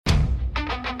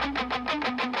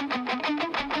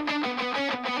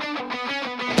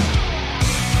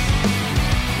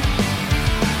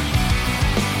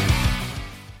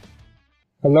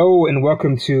Hello and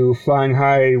welcome to Flying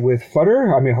High with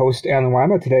Flutter. I'm your host, Alan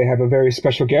Wyma. Today I have a very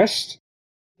special guest.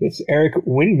 It's Eric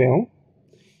Windmill.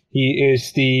 He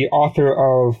is the author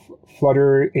of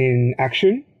Flutter in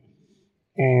Action.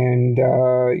 And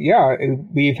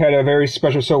we've had a very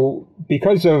special, so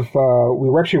because of,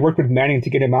 we actually worked with Manning to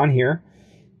get him on here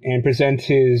and present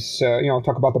his,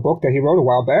 talk about the book that he wrote a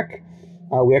while back.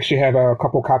 We actually have a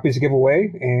couple copies to give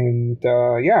away, and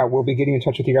we'll be getting in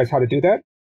touch with you guys how to do that.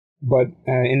 But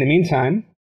in the meantime,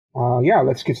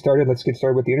 let's get started. Let's get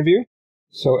started with the interview.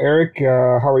 So, Eric,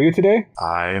 how are you today?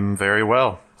 I'm very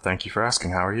well. Thank you for asking.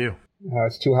 How are you?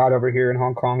 It's too hot over here in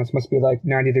Hong Kong. It must be like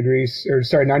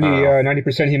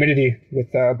 90% humidity with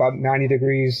about 90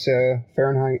 degrees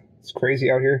Fahrenheit. It's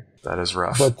crazy out here. That is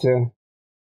rough. But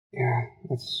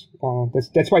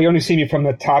that's why you only see me from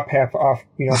the top half off.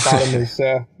 Bottom is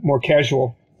more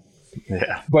casual.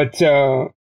 Yeah. But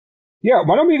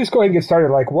why don't we just go ahead and get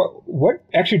started? Like, what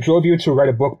actually drove you to write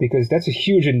a book? Because that's a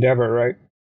huge endeavor, right?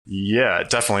 Yeah,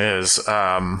 it definitely is.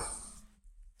 I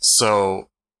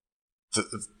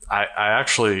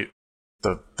actually,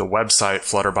 the website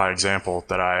Flutter by Example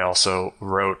that I also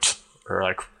wrote, or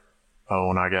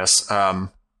own, I guess,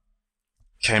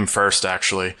 came first,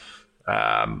 actually,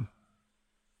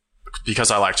 because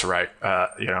I like to write.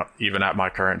 Even at my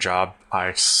current job,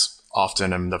 I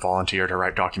often am the volunteer to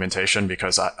write documentation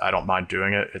because I don't mind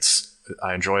doing it.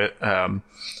 I enjoy it.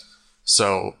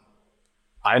 So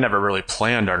I never really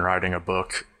planned on writing a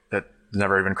book. It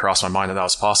never even crossed my mind that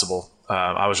was possible.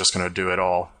 I was just going to do it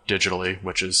all digitally,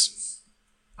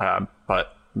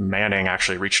 but Manning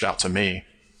actually reached out to me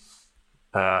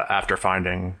after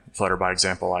finding Flutter by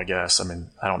Example, I guess. I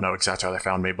mean, I don't know exactly how they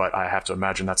found me, but I have to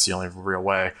imagine that's the only real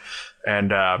way.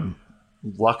 And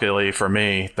luckily for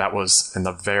me, that was in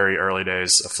the very early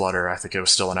days of Flutter. I think it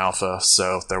was still in alpha,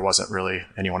 so there wasn't really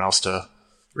anyone else to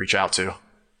reach out to.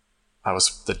 I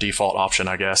was the default option,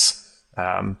 I guess.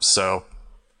 I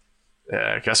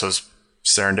guess it was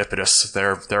serendipitous.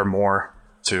 They're more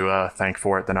to thank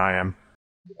for it than I am.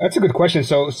 That's a good question.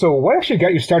 So what actually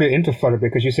got you started into Flutter?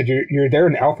 Because you said you're there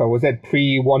in alpha. Was that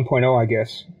pre 1.0, I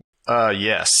guess?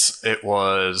 Yes, it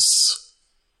was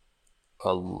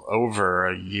over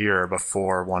a year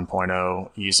before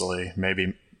 1.0, easily,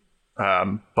 maybe.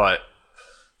 But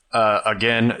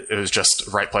again, it was just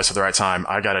right place at the right time.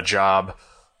 I got a job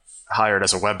hired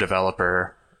as a web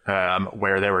developer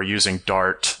where they were using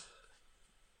Dart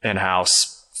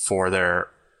in-house for their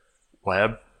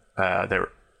web. They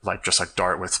were just like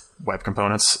Dart with web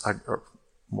components or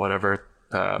whatever.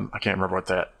 I can't remember what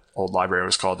that old library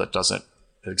was called that doesn't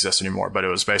exist anymore, but it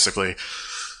was basically,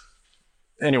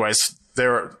 anyways,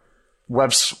 their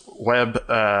web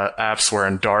apps were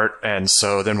in Dart, and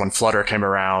so then when Flutter came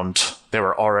around, they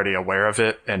were already aware of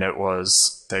it, and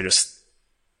they just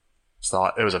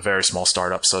thought it was a very small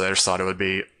startup, so they just thought it would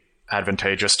be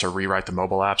advantageous to rewrite the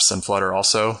mobile apps in Flutter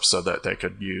also, so that they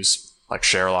could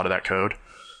share a lot of that code.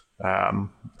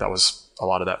 That was a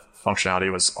lot of that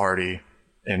functionality was already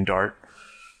in Dart,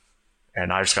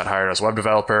 and I just got hired as a web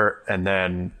developer, and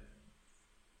then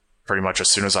pretty much as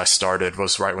soon as I started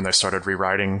was right when they started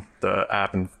rewriting the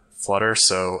app in Flutter.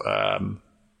 So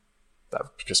that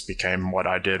just became what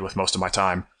I did with most of my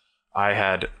time. I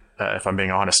had, if I'm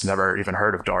being honest, never even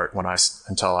heard of Dart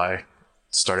until I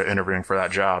started interviewing for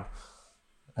that job.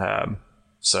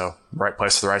 So right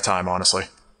place at the right time, honestly.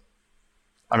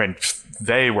 I mean,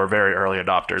 they were very early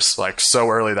adopters, so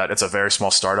early that it's a very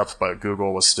small startup, but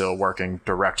Google was still working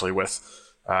directly with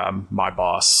my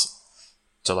boss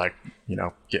to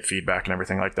get feedback and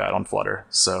everything like that on Flutter.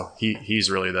 So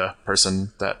he's really the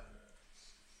person that,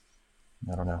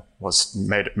 I don't know, was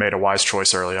made a wise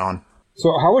choice early on.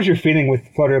 So how was your feeling with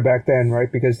Flutter back then,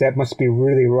 right? Because that must be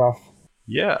really rough.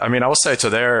 Yeah, I mean, I will say to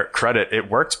their credit,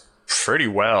 it worked pretty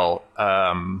well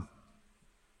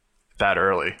that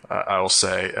early, I will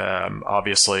say.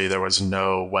 Obviously, there was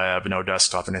no web, no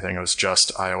desktop, anything. It was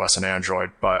just iOS and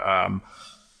Android. But,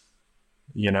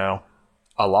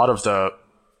 a lot of the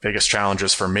biggest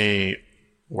challenges for me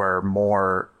were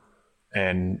more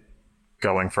in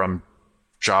going from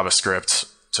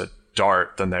JavaScript to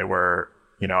Dart than they were,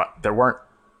 there weren't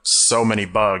so many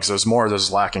bugs. It was more of those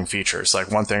lacking features.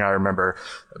 One thing I remember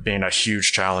being a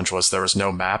huge challenge was there was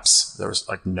no maps. There was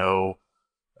no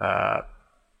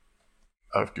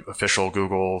official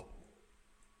Google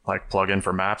plugin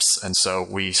for maps. And so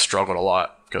we struggled a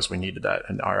lot because we needed that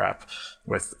in our app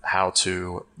with how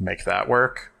to make that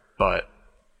work. But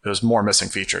there was more missing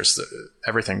features.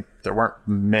 Everything, there weren't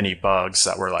many bugs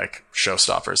that were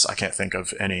showstoppers. I can't think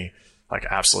of any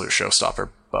absolute showstopper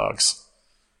bugs,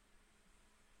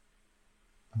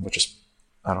 which is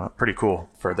I don't know, pretty cool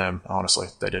for them, honestly.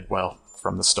 They did well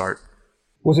from the start.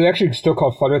 Was it actually still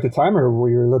called Flutter at the time, or were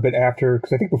you a little bit after?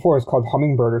 Because I think before it was called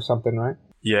Hummingbird or something, right?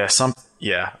 Yeah,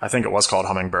 I think it was called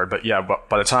Hummingbird, but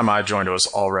by the time I joined, it was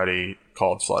already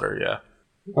called Flutter. Yeah.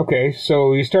 Okay,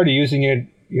 so you started using it.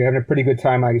 You're having a pretty good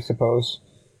time, I suppose.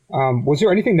 Was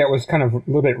there anything that was kind of a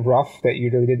little bit rough that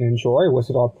you really didn't enjoy, or was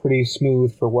it all pretty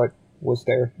smooth for what was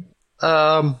there?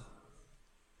 Well,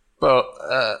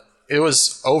 it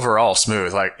was overall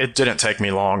smooth. Like, it didn't take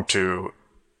me more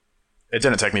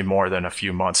than a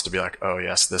few months to be like, oh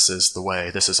yes, this is the way.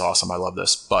 This is awesome. I love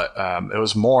this. But it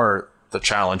was more the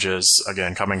challenges,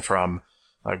 again, coming from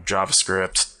like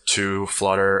JavaScript to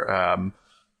Flutter.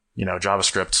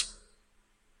 JavaScript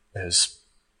is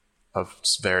a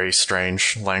very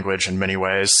strange language in many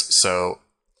ways. So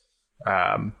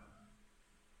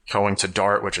going to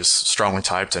Dart, which is strongly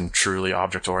typed and truly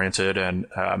object oriented, and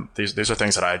these are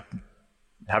things that I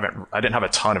didn't have a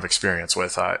ton of experience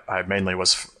with. I mainly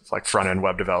was like front end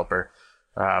web developer,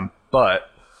 but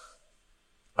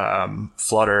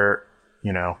Flutter,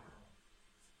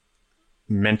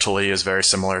 mentally is very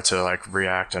similar to like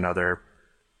React and other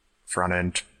front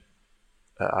end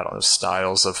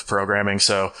styles of programming.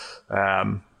 So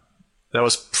that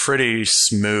was pretty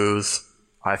smooth,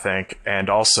 I think. And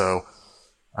also,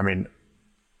 I mean,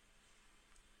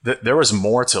 there was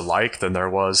more to like than there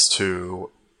was to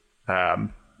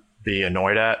be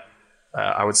annoyed at.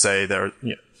 I would say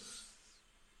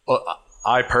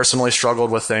I personally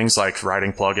struggled with things like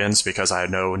writing plugins because I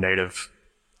had never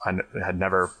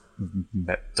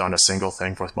done a single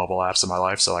thing with mobile apps in my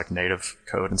life. So like native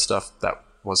code and stuff, that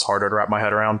was harder to wrap my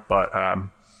head around. But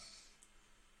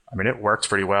it worked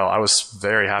pretty well. I was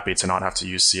very happy to not have to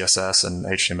use CSS and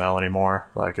HTML anymore.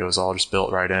 Like, it was all just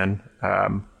built right in. I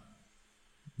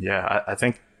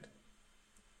think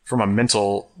from a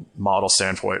mental model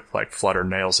standpoint, like, Flutter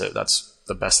nails it. That's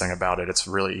the best thing about it. It's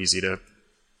really easy to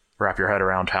wrap your head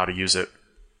around how to use it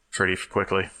pretty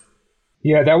quickly.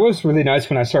 Yeah, that was really nice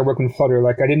when I started working with Flutter.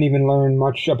 Like, I didn't even learn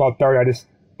much about Dart. I just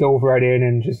dove right in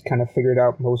and just kind of figured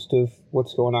out most of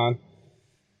what's going on.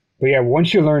 But yeah,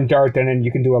 once you learn Dart, then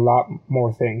you can do a lot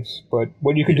more things. But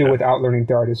what you can do without learning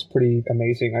Dart is pretty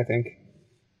amazing, I think.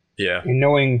 Yeah. And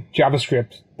knowing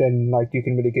JavaScript, then like you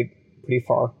can really get pretty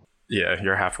far. Yeah,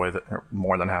 you're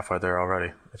more than halfway there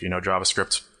already, if you know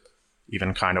JavaScript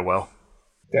even kind of well.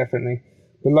 Definitely.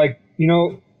 But like,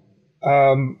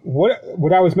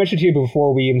 what I was mentioning to you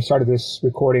before we even started this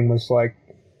recording was like,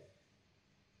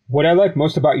 what I like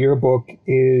most about your book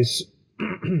is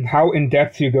how in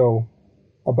depth you go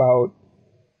about.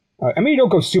 You don't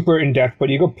go super in depth, but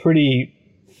you go pretty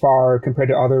far compared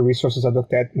to other resources I've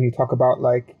looked at when you talk about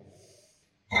like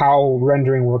how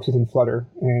rendering works within Flutter.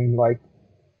 And like,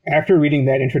 after reading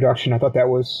that introduction, I thought that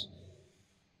was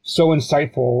so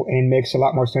insightful and makes a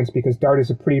lot more sense because Dart is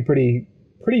a pretty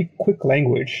quick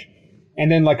language.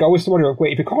 And then like, I always wonder,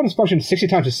 wait, if you're calling this function 60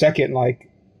 times a second, like,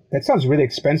 that sounds really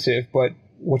expensive, but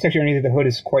what's actually underneath the hood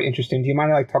is quite interesting. Do you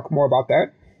mind like talk more about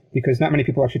that? Because not many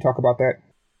people actually talk about that.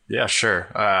 Yeah, sure.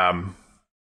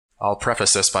 I'll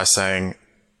preface this by saying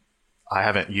I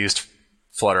haven't used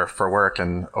Flutter for work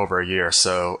in over a year,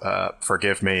 so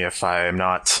forgive me if I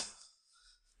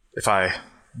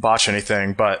botch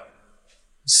anything. But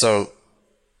so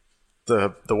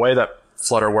the way that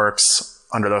Flutter works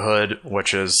under the hood,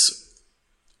 which is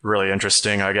really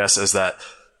interesting, I guess, is that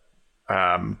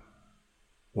there's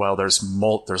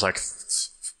like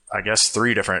I guess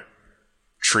 3 different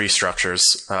tree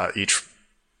structures, each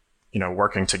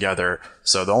working together.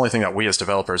 So the only thing that we as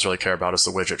developers really care about is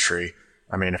the widget tree.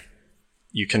 I mean,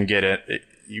 you can get it.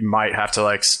 You might have to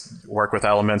like work with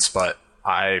elements, but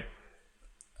I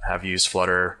have used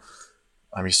Flutter.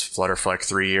 I've used Flutter for like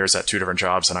 3 years at 2 different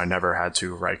jobs, and I never had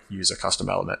to use a custom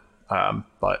element.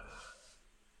 But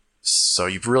so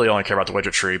you really only care about the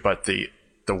widget tree, but the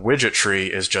widget tree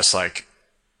is just like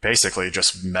basically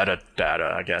just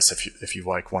metadata, I guess, if you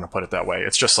like want to put it that way.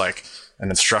 It's just like an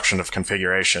instruction of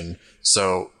configuration.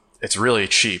 So it's really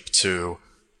cheap to,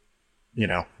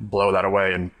 blow that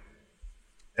away and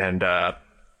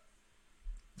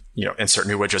insert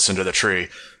new widgets into the tree,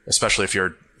 especially if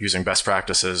you're using best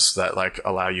practices that like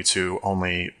allow you to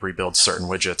only rebuild certain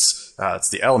widgets. It's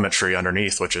the element tree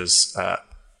underneath, which is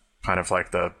kind of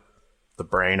like the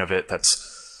brain of it that's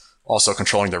also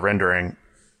controlling the rendering.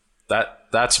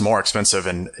 That's more expensive,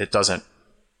 and it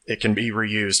can be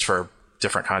reused for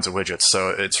different kinds of widgets. So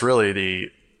it's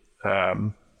really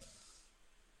I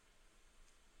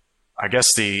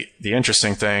guess the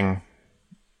interesting thing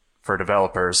for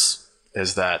developers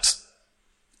is that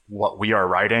what we are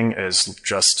writing is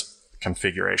just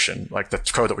configuration. Like, the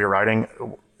code that we're writing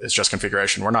is just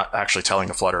configuration. We're not actually telling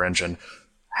the Flutter engine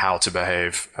how to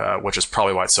behave, which is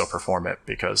probably why it's so performant,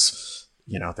 because,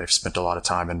 you know, they've spent a lot of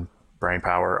time and brain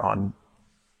power on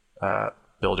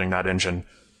building that engine.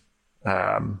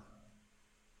 I'm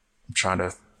trying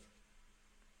to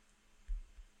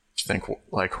think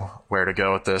like where to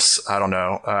go with this. I don't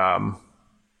know.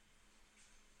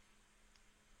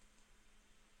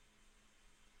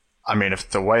 I mean, if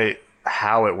the way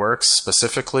how it works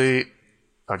specifically,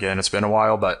 again, it's been a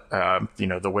while, but you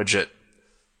know, the widget,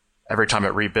 every time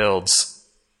it rebuilds,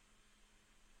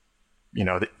 you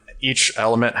know, each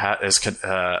element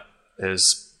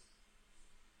is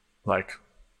like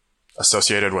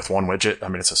associated with one widget. I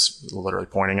mean, it's just literally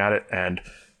pointing at it, and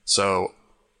so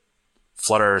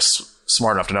Flutter is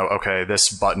smart enough to know, okay, this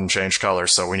button changed color,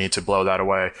 so we need to blow that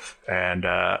away, and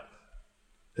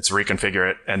it's reconfigure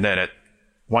it, and then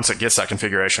once it gets that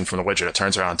configuration from the widget, it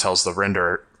turns around and tells the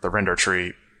render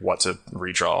tree what to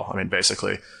redraw. I mean,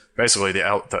 basically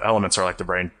the elements are like the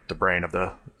brain of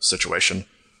the situation,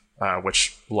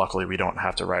 which luckily we don't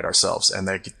have to write ourselves, and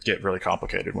they get really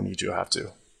complicated when you do have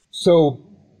to. So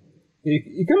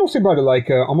you can almost think about it like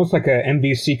almost like a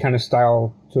MVC kind of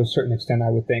style to a certain extent, I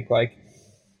would think. Like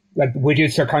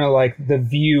widgets are kind of like the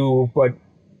view, but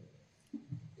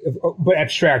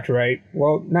abstract, right?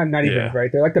 Well, not even,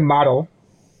 right? They're like the model.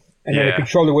 And then the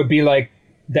controller would be like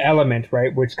the element,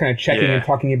 right? Where it's kind of checking and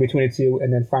talking in between the two.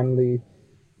 And then finally,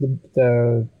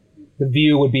 the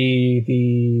view would be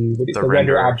the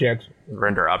render object.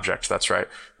 Render object, that's right.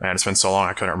 Man, it's been so long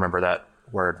I couldn't remember that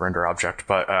word, render object.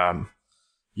 But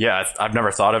yeah, I've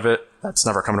never thought of it. That's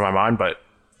never come to my mind. But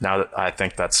now that I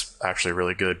think that's actually a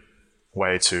really good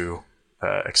way to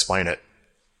explain it.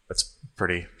 It's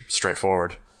pretty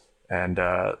straightforward and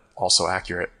also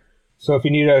accurate. So if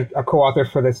you need a co-author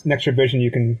for this next revision,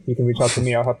 you can reach out to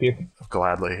me. I'll help you.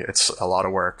 Gladly. It's a lot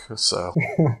of work. So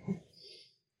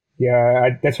yeah,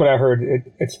 that's what I heard.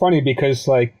 It's funny because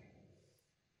like,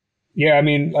 yeah, I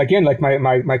mean, again, like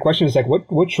my question is like,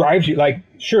 what drives you? Like,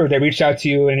 sure, they reached out to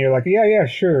you and you're like, yeah,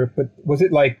 sure. But was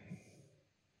it like,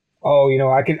 oh, you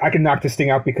know, I can knock this thing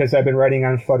out because I've been writing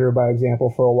on Flutter by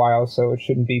example for a while, so it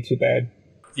shouldn't be too bad.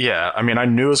 Yeah, I mean, I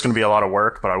knew it was going to be a lot of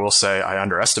work, but I will say I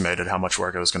underestimated how much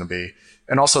work it was going to be,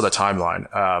 and also the timeline.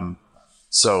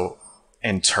 So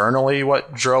internally,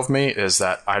 what drove me is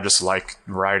that I just like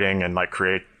writing and like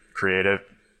creative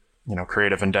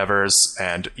endeavors,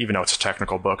 and even though it's a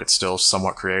technical book, it's still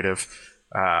somewhat creative.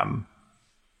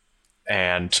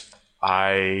 And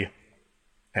I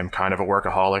am kind of a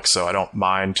workaholic, so I don't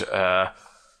mind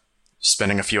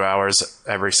spending a few hours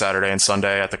every Saturday and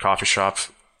Sunday at the coffee shop,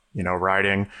 you know,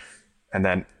 writing. And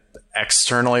then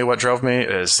externally, what drove me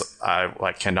is I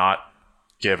like cannot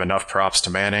give enough props to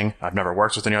Manning. I've never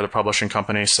worked with any other publishing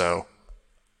company, so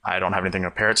I don't have anything to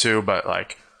compare it to, but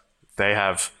like they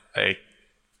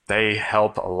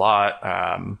help a lot.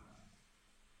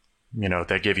 You know,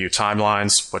 they give you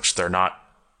timelines, which they're not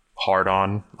hard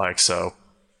on, like, so.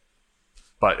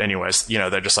 But anyways, you know,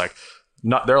 they're just like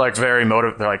they're like very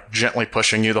they're like gently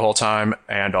pushing you the whole time,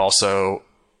 and also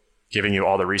giving you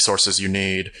all the resources you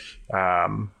need.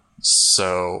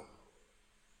 So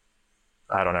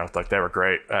I don't know, like they were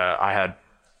great. I had,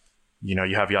 you know,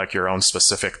 you have like your own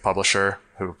specific publisher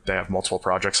who they have multiple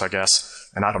projects, I guess.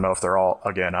 And I don't know if they're all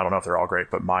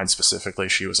great, but mine specifically,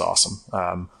 she was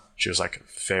awesome. She was like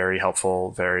very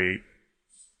helpful, very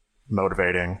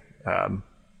motivating.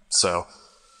 So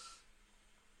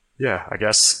yeah, I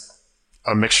guess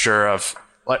a mixture of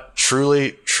like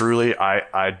truly,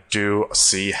 I do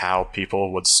see how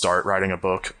people would start writing a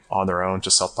book on their own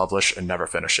to self-publish and never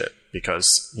finish it,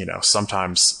 because, you know,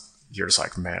 sometimes you're just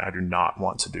like, man, I do not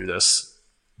want to do this,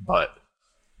 but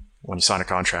when you sign a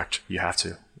contract, you have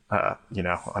to, you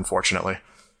know, unfortunately.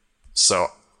 So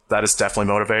that is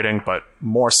definitely motivating, but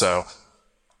more so,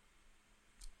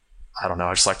 I don't know,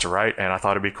 I just like to write, and I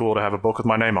thought it'd be cool to have a book with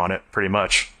my name on it, pretty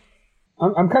much.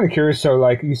 I'm kind of curious. So,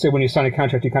 like you said, when you sign a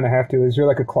contract, you kind of have to. Is there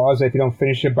like a clause that if you don't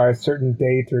finish it by a certain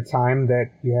date or time, that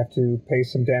you have to pay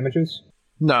some damages?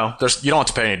 No, you don't have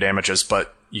to pay any damages,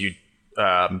 but you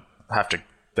have to.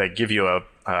 They give you a.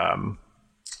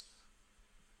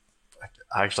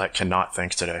 I cannot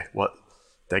think today. What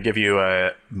they give you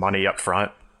a money up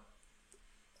front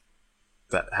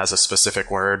that has a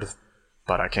specific word,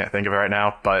 but I can't think of it right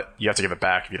now. But you have to give it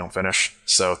back if you don't finish.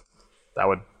 So that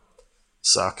would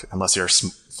suck unless you're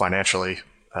financially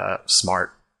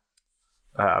smart.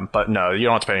 But no, you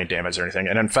don't have to pay any damage or anything.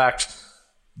 And in fact,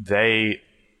 I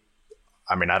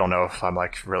don't know if I'm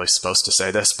like really supposed to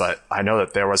say this, but I know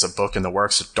that there was a book in the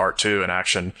works, Dart 2 in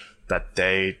Action, that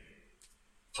they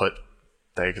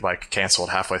like canceled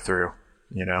halfway through,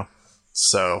 you know?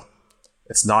 So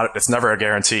it's never a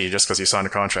guarantee just because you sign a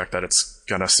contract that it's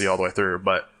going to see all the way through.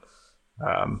 But,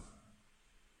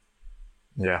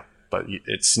 yeah, but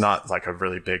it's not like a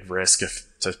really big risk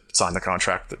to sign the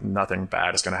contract that nothing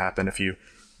bad is going to happen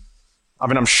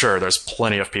I'm sure there's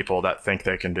plenty of people that think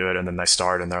they can do it and then they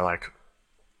start and they're like,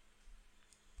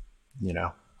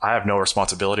 I have no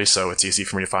responsibility, so it's easy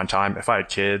for me to find time. If I had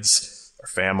kids or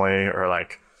family or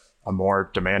like a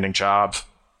more demanding job,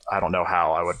 I don't know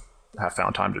how I would have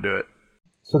found time to do it.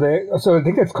 So I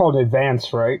think that's called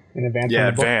advance, right? An advance. Yeah,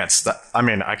 advance.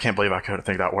 I can't believe I couldn't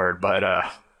think that word, but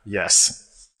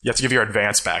yes, you have to give your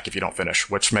advance back if you don't finish,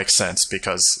 which makes sense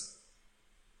because,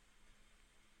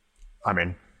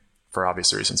 for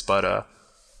obvious reasons. But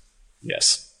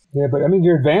yes. Yeah, but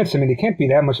your advance. It can't be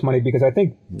that much money because I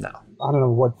think I don't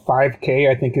know what $5,000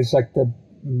 I think is like the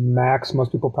max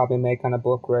most people probably make on a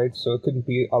book, right? So it couldn't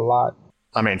be a lot.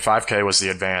 $5,000 was the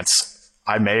advance.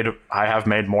 I have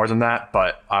made more than that,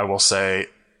 but I will say,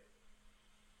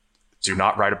 do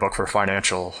not write a book for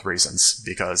financial reasons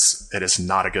because it is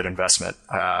not a good investment.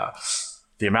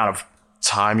 The amount of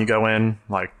time you go in,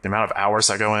 like the amount of hours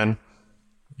I go in,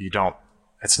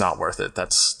 it's not worth it.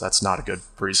 That's not a good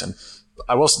reason.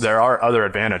 There are other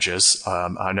advantages.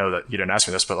 I know that you didn't ask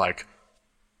me this, but like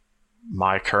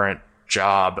my current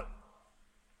job,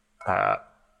 I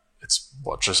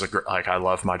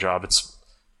love my job. It's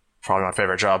probably my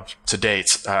favorite job to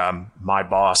date. My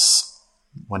boss,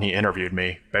 when he interviewed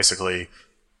me, basically,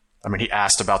 he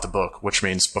asked about the book, which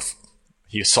means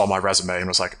he saw my resume and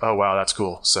was like, oh, wow, that's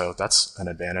cool. So that's an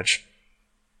advantage.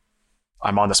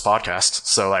 I'm on this podcast.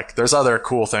 So like there's other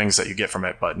cool things that you get from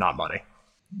it, but not money.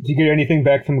 Do you get anything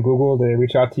back from Google? Did they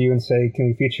reach out to you and say, can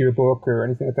we feature your book or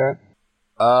anything like that?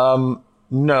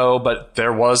 No, but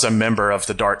there was a member of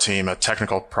the Dart team, a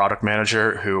technical product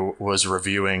manager who was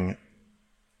who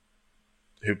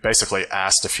basically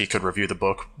asked if he could review the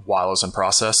book while it was in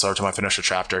process. So every time I finished a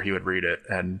chapter, he would read it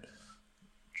and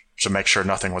to make sure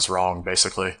nothing was wrong,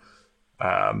 basically.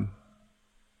 But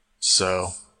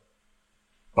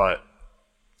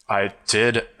I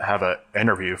did have an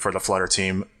interview for the Flutter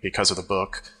team because of the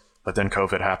book, but then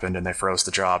COVID happened and they froze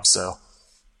the job. So,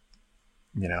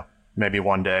 maybe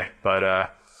one day.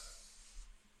 But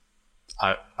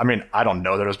I don't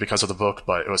know that it was because of the book,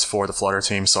 but it was for the Flutter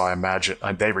team. So I imagine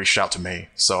they reached out to me.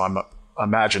 So I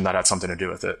imagine that had something to do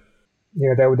with it.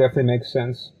 Yeah, that would definitely make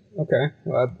sense. Okay,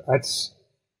 well, that's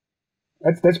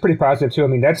pretty positive too.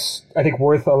 That's I think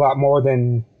worth a lot more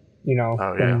than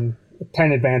than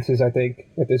 10 advances, I think,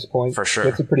 at this point. For sure.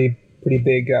 That's a pretty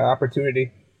big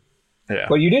opportunity. Yeah.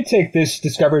 But you did take this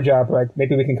Discovery job, right?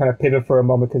 Maybe we can kind of pivot for a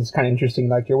moment because it's kind of interesting.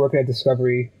 Like you're working at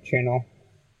Discovery Channel.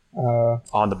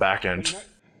 On the back end.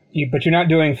 But you're not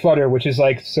doing Flutter, which is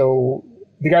like, so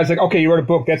the guy's like, okay, you wrote a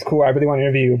book. That's cool. I really want to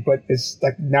interview you. But it's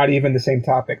like not even the same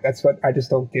topic. That's what I just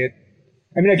don't get.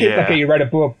 I get, okay, you write a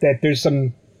book that there's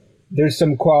some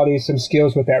qualities, some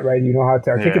skills with that, right? You know how to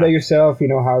articulate yourself, you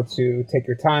know how to take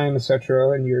your time,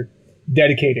 etc., and you're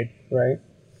dedicated, right?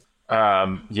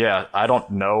 Yeah, I don't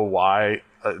know why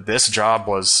this job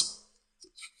was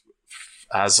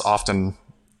as often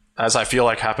as I feel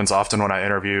like happens often when I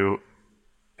interview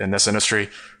in this industry.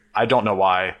 I don't know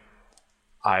why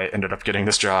I ended up getting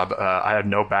this job. I had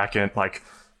no back end,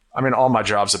 all my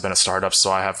jobs have been at startups,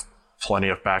 so I have plenty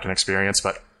of back end experience,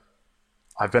 but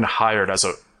I've been hired as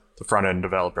the front end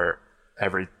developer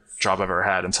every job I've ever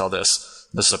had until this.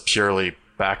 This is a purely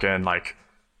back end,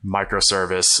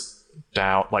 microservice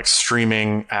down,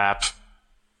 streaming app,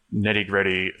 nitty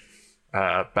gritty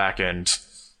back end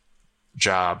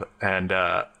job. And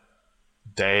a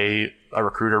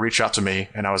recruiter reached out to me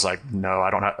and I was like, no,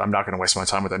 I'm not going to waste my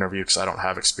time with the interview because I don't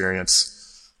have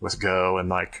experience with Go.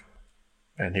 And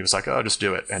he was like, oh, just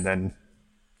do it. And then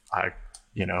I,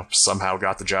 somehow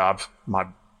got the job. My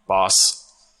boss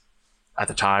at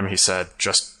the time, he said,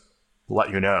 just let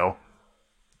you know,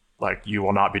 you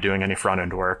will not be doing any front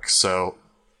end work. So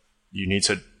you need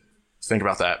to think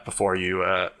about that before you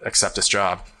accept this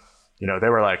job. They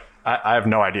were like, I have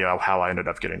no idea how I ended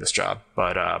up getting this job,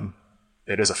 but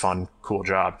it is a fun, cool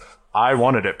job. I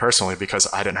wanted it personally because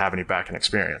I didn't have any back-end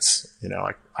experience.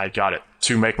 I got it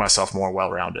to make myself more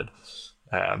well-rounded.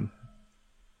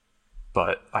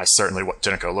 But I certainly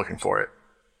didn't go looking for it.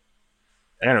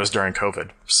 And it was during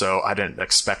COVID, so I didn't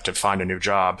expect to find a new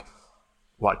job.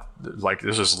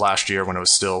 This was last year when it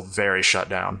was still very shut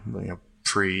down,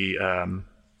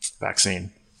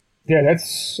 pre-vaccine. Yeah,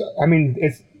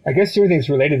 I guess everything's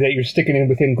related that you're sticking in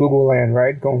within Google land,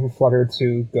 right? Going from Flutter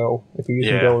to Go, if you're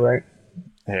using Go, right?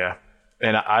 Yeah,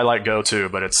 and I like Go too,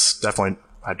 but I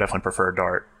definitely prefer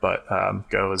Dart. But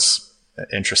Go is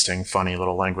interesting, funny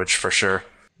little language for sure.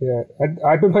 Yeah,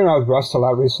 I've been playing around with Rust a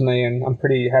lot recently, and I'm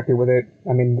pretty happy with it.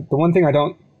 I mean, the one thing there's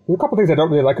a couple things I don't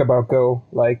really like about Go,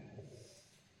 like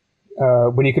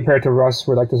when you compare it to Rust,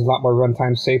 where like there's a lot more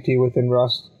runtime safety within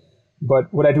Rust.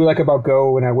 But what I do like about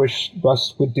Go, and I wish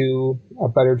Rust would do a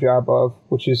better job of,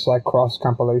 which is like cross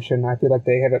compilation. I feel like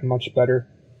they have it much better.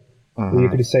 Where you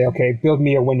could just say, okay, build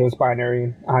me a Windows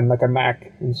binary on like a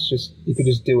Mac. And it's just you could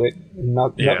just do it and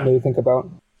not really think about.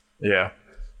 Yeah.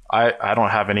 I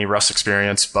don't have any Rust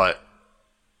experience, but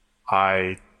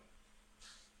I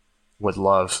would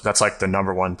love, that's like the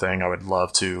number one thing I would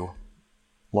love to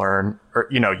learn or,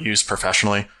 use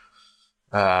professionally,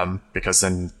 because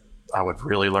then I would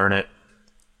really learn it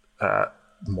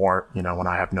more, when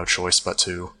I have no choice but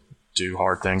to do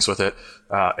hard things with it.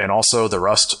 And also the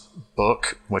Rust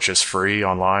book, which is free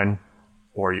online,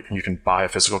 or you can buy a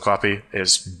physical copy,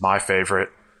 is my favorite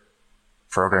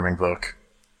programming book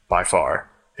by far.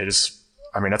 It is,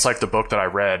 it's like the book that I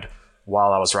read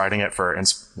while I was writing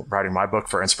writing my book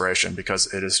for inspiration,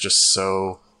 because it is just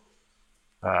so,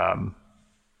 I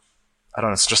don't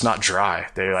know, it's just not dry.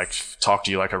 They like talk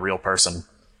to you like a real person,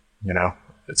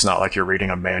 It's not like you're reading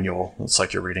a manual. It's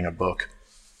like you're reading a book.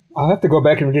 I'll have to go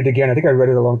back and read it again. I think I read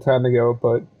it a long time ago,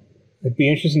 but it'd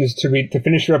be interesting to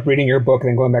finish up reading your book and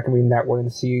then going back and reading that one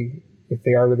and see if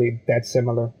they are really that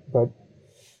similar. But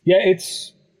yeah,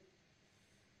 it's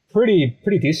pretty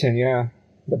decent. Yeah,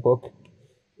 the book.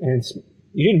 And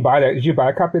you didn't buy that. Did you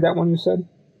buy a copy of that one? You said.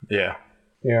 Yeah.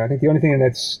 Yeah, I think the only thing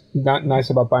that's not nice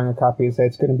about buying a copy is that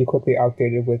it's going to be quickly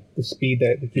outdated with the speed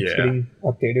that it keeps getting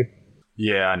updated.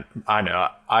 Yeah, I know.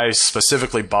 I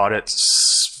specifically bought it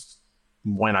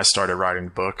when I started writing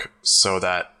the book so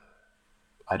that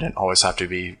I didn't always have to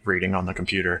be reading on the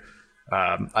computer.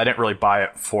 I didn't really buy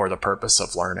it for the purpose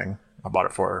of learning. I bought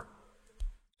it for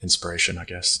inspiration, I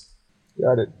guess.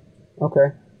 Got it.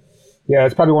 Okay. Yeah,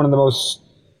 it's probably one of the most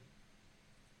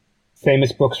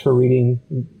famous books for reading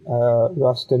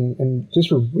Rust and just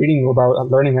for reading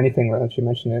about learning anything. That you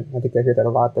mentioned it, I think I hear that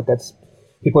a lot. That's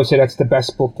people say that's the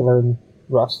best book to learn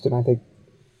Rust, and I think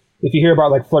if you hear about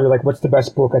like Flutter, like what's the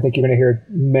best book, I think you're going to hear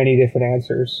many different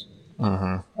answers.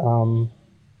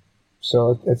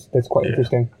 So that's quite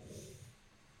interesting.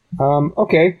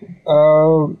 Okay,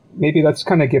 maybe let's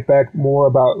kind of get back more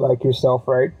about like yourself,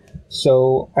 right?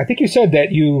 So I think you said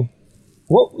that you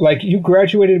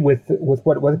graduated with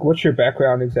what's your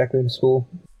background exactly in school?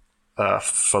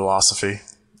 Philosophy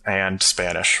and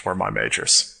Spanish were my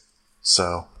majors.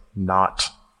 So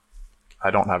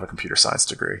I don't have a computer science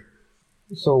degree.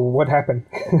 So what happened?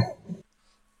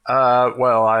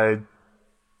 Well, I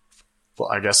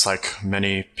guess like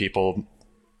many people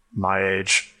my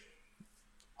age,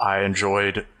 I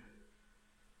enjoyed,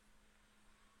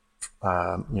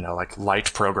 like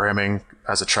light programming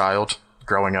as a child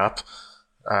growing up.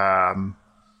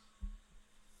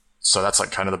 So that's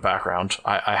like kind of the background.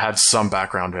 I had some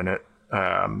background in it,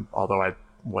 although I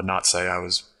would not say I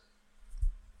was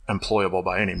employable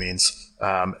by any means.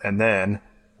 And then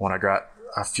when I got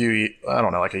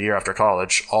like a year after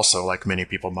college, also like many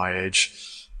people my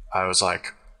age, I was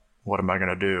like, what am I going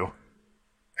to do?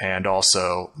 And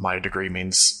also my degree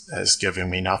is giving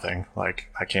me nothing. Like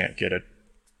I can't get it.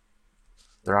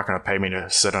 They're not going to pay me to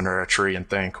sit under a tree and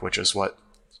think, which is what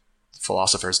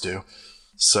philosophers do.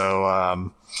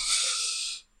 So,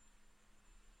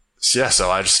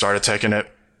 so I just started taking it.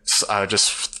 I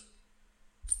just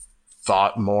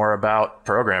thought more about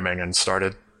programming and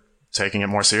started taking it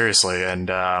more seriously. And,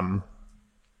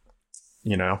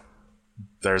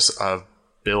 there's a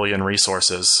billion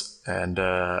resources, and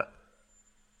right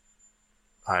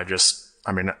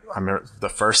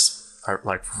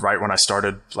when I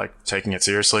started like taking it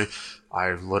seriously,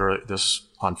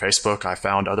 on Facebook, I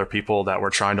found other people that were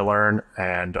trying to learn,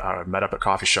 and I met up at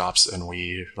coffee shops, and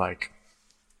we like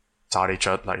taught each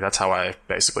other. Like that's how I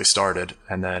basically started.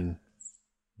 And then,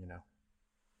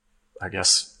 I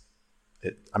guess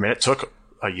it took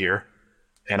a year,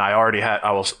 and I already had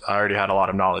a lot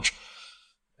of knowledge.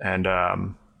 And I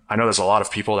know there's a lot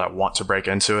of people that want to break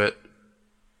into it.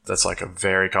 That's like a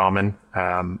very common.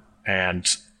 And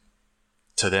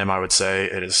to them, I would say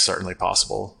it is certainly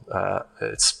possible.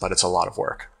 But it's a lot of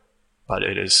work. But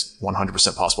it is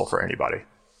 100% possible for anybody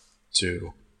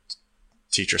to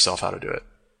teach yourself how to do it.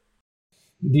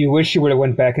 Do you wish you would have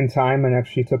went back in time and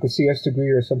actually took a CS degree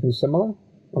or something similar?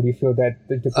 Or do you feel that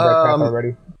they took the right path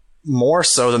already? More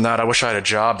so than that, I wish I had a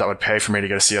job that would pay for me to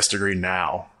get a CS degree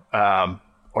now.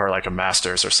 Or like a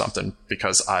master's or something,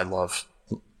 because I would love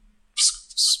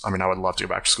to go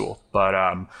back to school. But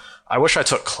I wish I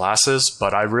took classes,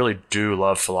 but I really do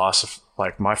love philosophy.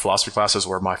 Like my philosophy classes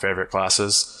were my favorite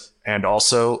classes. And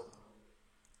also,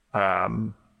 I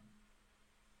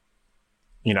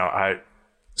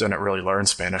didn't really learn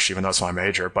Spanish, even though it's my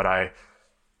major, but I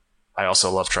also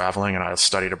love traveling and I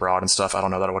studied abroad and stuff. I don't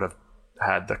know that I would have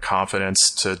had the confidence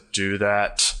to do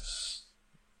that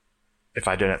if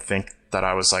I didn't think that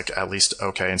I was like at least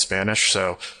okay in Spanish.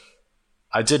 So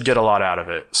I did get a lot out of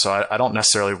it. So I don't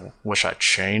necessarily wish I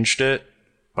changed it,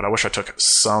 but I wish I took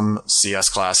some CS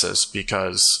classes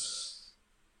because,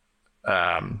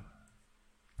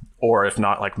 or if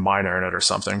not, like minor in it or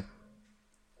something,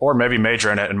 or maybe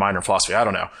major in it and minor in philosophy. I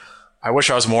don't know. I wish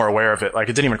I was more aware of it. Like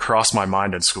it didn't even cross my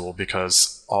mind in school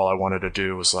because all I wanted to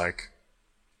do was like,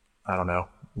 I don't know,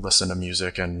 listen to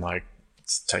music and like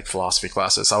take philosophy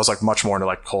classes. I was like much more into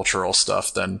like cultural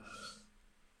stuff than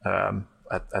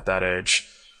at that age.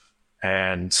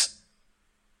 And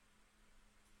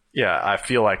yeah, I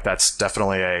feel like that's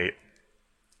definitely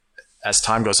as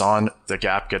time goes on, the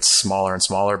gap gets smaller and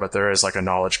smaller, but there is like a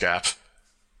knowledge gap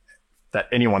that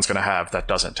anyone's going to have that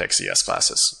doesn't take CS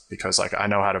classes, because like I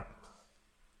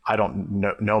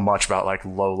don't know much about like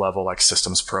low level like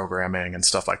systems programming and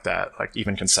stuff like that. Like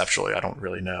even conceptually, I don't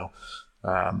really know.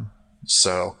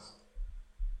 So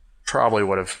probably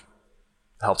would have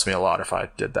helped me a lot if I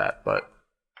did that, but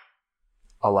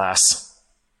alas.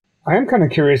 I am kind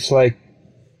of curious, like,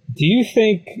 do you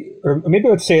think, or maybe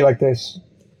let's say it like this,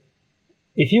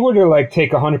 if you were to like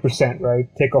take 100%, right,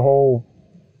 take a whole,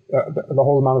 the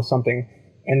whole amount of something,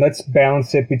 and let's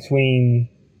balance it between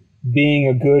being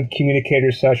a good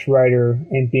communicator / writer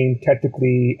and being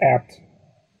technically apt,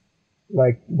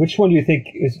 like, which one do you think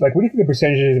is, like, what do you think the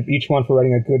percentages of each one for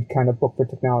writing a good kind of book for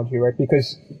technology, right?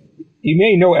 Because you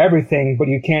may know everything, but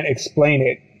you can't explain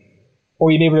it. Or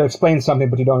you may be able to explain something,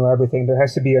 but you don't know everything. There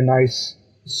has to be a nice,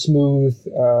 smooth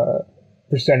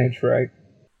percentage, right?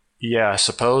 Yeah, I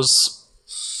suppose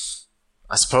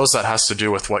that has to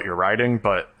do with what you're writing,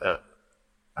 but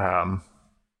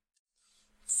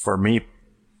for me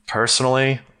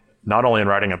personally, not only in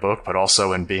writing a book, but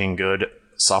also in being good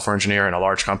software engineer in a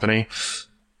large company,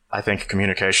 I think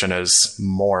communication is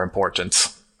more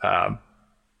important.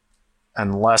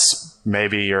 Unless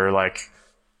maybe you're like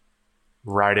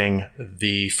writing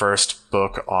the first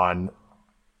book on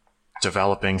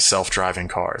developing self-driving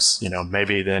cars,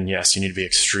 maybe then yes, you need to be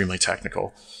extremely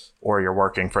technical, or you're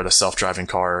working for the self-driving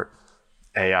car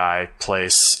AI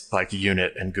place like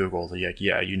unit in Google. Like,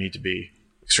 yeah, you need to be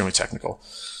extremely technical.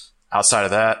 Outside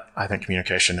of that, I think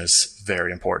communication is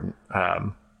very important.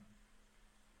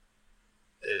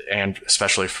 And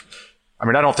especially,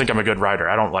 I don't think I'm a good writer.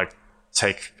 I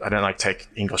didn't take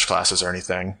English classes or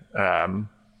anything.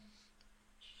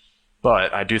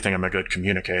 But I do think I'm a good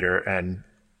communicator, and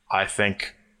I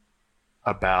think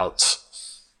about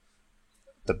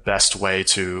the best way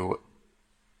to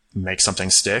make something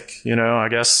stick, I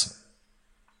guess.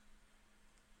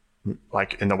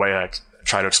 Like in the way I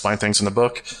try to explain things in the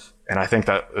book, and I think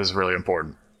that is really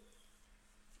important.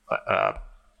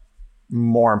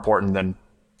 More important than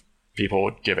people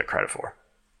would give it credit for.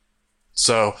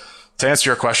 So to answer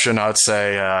your question, I would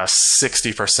say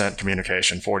 60%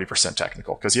 communication, 40%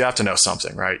 technical, because you have to know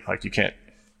something, right? Like you can't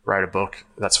write a book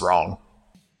that's wrong.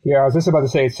 Yeah, I was just about to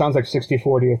say, it sounds like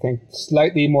 60-40, I think.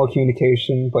 Slightly more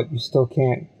communication, but you still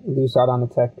can't lose out on the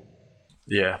tech.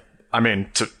 Yeah.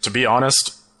 To be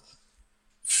honest,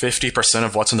 50%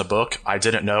 of what's in the book, I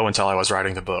didn't know until I was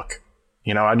writing the book.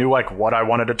 I knew like what I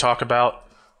wanted to talk about.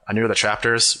 I knew the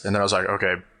chapters, and then I was like,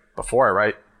 okay, before I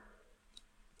write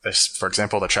this, for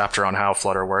example, the chapter on how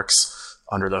Flutter works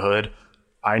under the hood,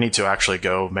 I need to actually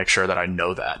go make sure that I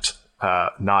know that,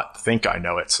 not think I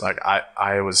know it. Like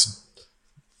I was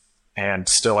and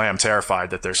still am terrified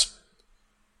that there's,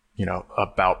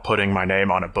 about putting my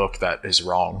name on a book that is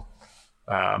wrong.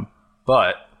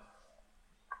 But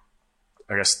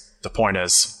I guess the point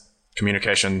is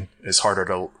communication is harder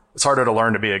to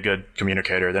learn to be a good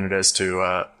communicator than it is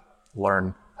to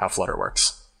learn how Flutter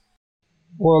works.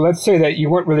 Well, let's say that you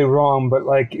weren't really wrong, but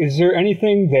like, is there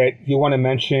anything that you want to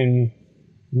mention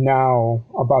now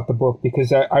about the book?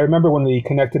 Because I remember when we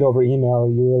connected over email,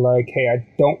 you were like, hey, I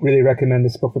don't really recommend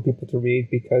this book for people to read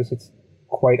because it's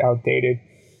quite outdated.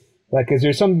 Like, is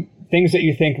there some things that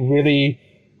you think really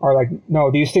are like,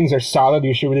 no, these things are solid,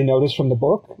 you should really notice from the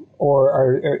book?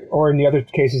 Or in the other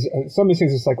cases, some of these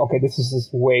things it's like, okay, this is just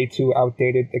way too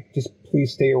outdated. Like, just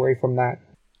please stay away from that.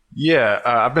 Yeah,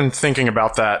 I've been thinking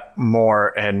about that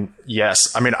more. And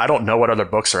yes, I don't know what other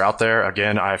books are out there.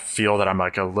 Again, I feel that I'm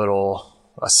like a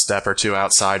step or two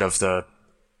outside of the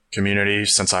community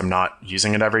since I'm not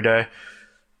using it every day.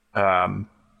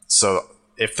 So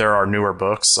if there are newer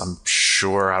books, I'm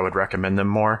sure I would recommend them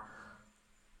more.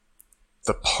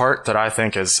 the part that I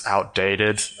think is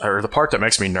outdated, or the part that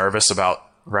makes me nervous about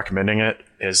recommending it,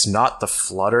 is not the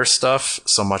Flutter stuff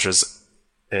so much as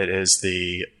it is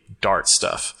the Dart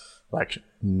stuff. Like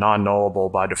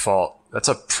non-nullable by default. That's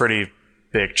a pretty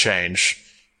big change,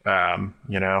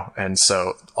 and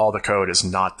so all the code is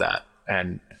not that.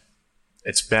 And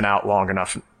it's been out long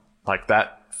enough, like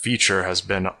that feature has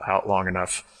been out long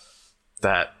enough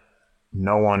that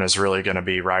no one is really going to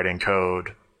be writing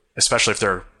code, especially if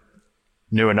they're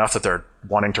new enough that they're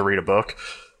wanting to read a book.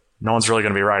 No one's really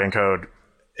going to be writing code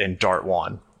in Dart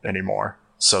 1 anymore.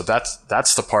 So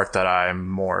that's the part that I'm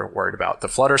more worried about. The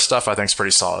Flutter stuff I think is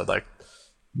pretty solid. Like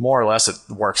more or less it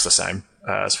works the same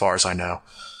as far as I know.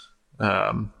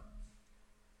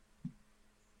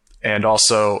 And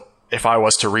also, if I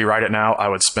was to rewrite it now, I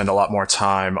would spend a lot more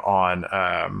time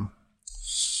on,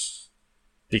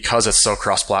 because it's so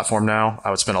cross-platform now, I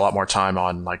would spend a lot more time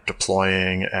on like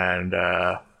deploying and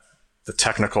the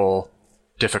technical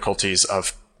difficulties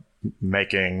of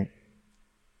making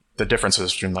the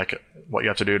differences between like what you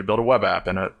have to do to build a web app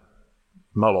and a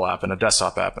mobile app and a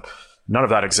desktop app. None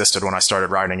of that existed when I started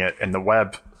writing it, and the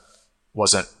web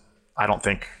wasn't, I don't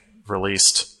think,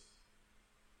 released,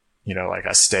 like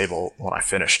as stable when I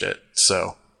finished it.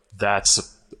 So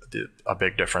that's a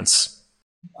big difference.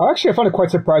 Actually, I found it quite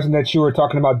surprising that you were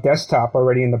talking about desktop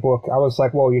already in the book. I was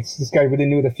like, whoa, this guy really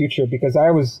knew the future, because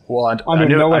I was I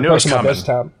knew it was coming.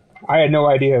 Desktop. I had no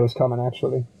idea it was coming,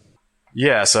 actually.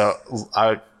 Yeah, so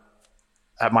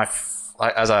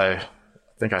as I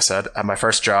think I said, at my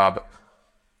first job,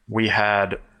 we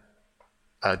had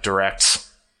a direct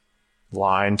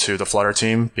line to the Flutter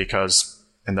team because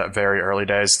in the very early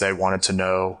days, they wanted to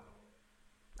know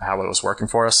how it was working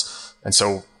for us. And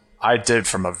so I did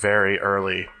from a very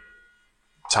early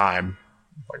time,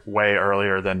 like way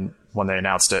earlier than when they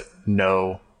announced it,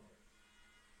 I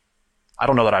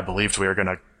don't know that I believed we were going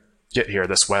to get here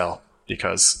this well,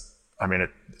 because, I mean,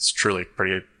 it's truly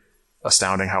pretty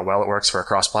astounding how well it works for a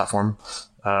cross-platform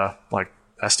like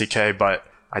SDK, but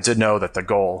I did know that the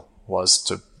goal was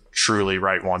to truly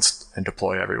write once and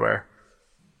deploy everywhere.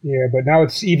 Yeah, but now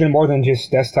it's even more than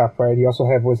just desktop, right? You also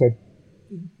have, was it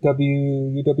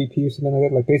UWP or something like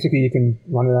that? Like basically you can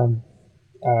run it on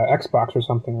Xbox or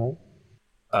something, right?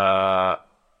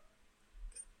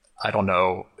 I don't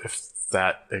know if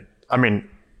that, I mean,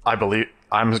 I'm going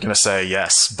to say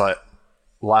yes, but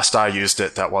last I used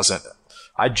it, that wasn't,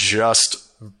 I just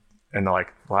in the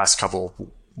last couple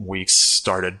weeks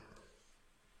started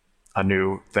a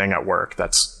new thing at work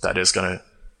that is going to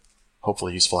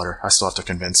hopefully use Flutter. I still have to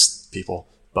convince people,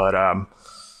 but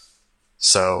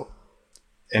so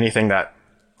anything that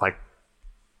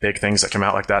big things that come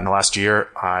out like that in the last year,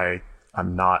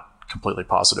 I'm not completely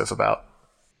positive about.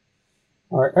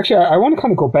 All right, actually, I want to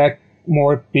kind of go back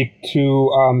more to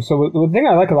so the thing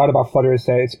I like a lot about Flutter is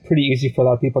that it's pretty easy for a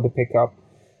lot of people to pick up,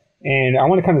 and I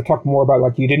want to kind of talk more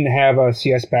about you didn't have a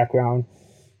CS background.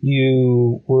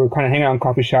 You were kind of hanging out in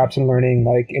coffee shops and learning,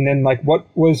 and then what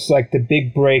was the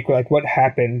big break, what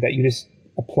happened that you just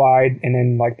applied and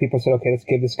then people said, okay, let's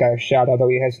give this guy a shot, although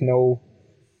he has no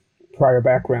prior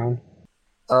background?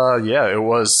 Yeah, it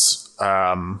was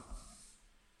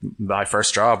my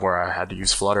first job where I had to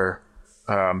use Flutter.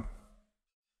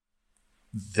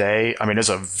 It's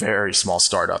a very small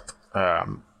startup.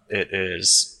 It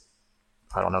is,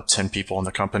 10 people in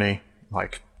the company,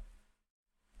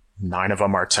 9 of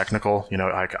them are technical,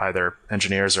 either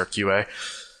engineers or QA.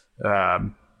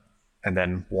 And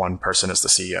then 1 person is the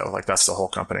CEO. That's the whole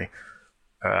company.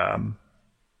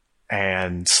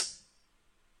 And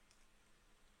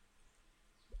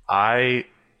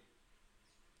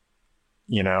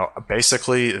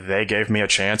basically they gave me a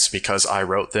chance because I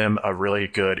wrote them a really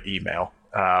good email.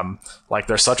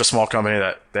 They're such a small company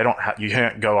that they don't you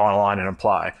can't go online and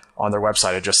apply. On their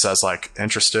website, it just says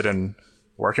interested in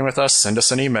working with us, send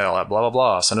us an email at blah, blah,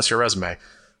 blah, send us your resume.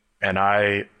 And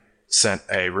I sent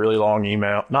a really long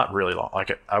email, not really long,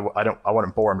 I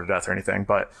wouldn't bore them to death or anything,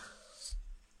 but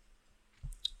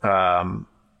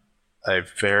a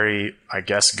very,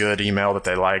 good email that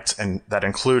they liked, and that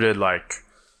included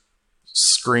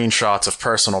screenshots of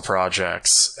personal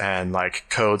projects and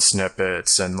code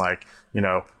snippets and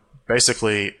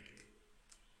basically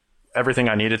everything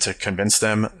I needed to convince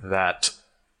them that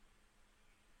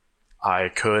I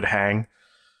could hang.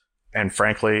 And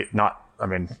frankly,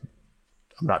 I'm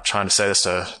not trying to say this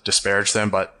to disparage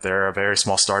them, but they're a very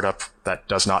small startup that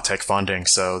does not take funding,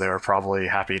 so they were probably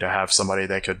happy to have somebody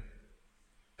they could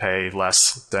pay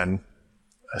less than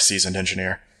a seasoned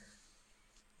engineer.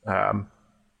 I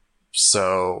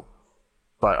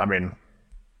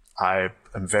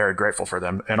am very grateful for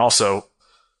them. And also,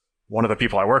 one of the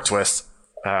people I worked with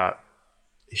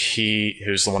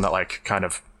who's the one that like kind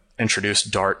of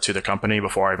introduced Dart to the company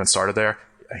before I even started there.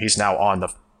 He's now on the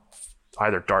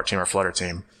either Dart team or Flutter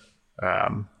team.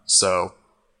 So,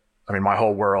 I mean, my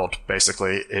whole world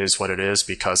basically is what it is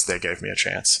because they gave me a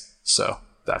chance. So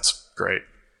that's great.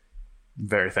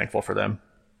 Very thankful for them.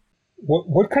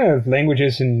 What kind of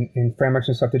languages and frameworks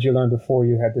and stuff did you learn before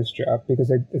you had this job?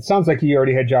 Because it sounds like you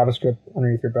already had JavaScript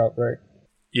underneath your belt, right?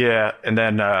 Yeah, and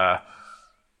then I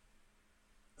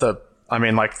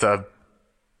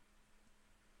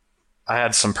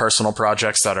had some personal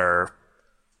projects that are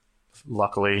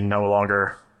luckily no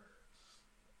longer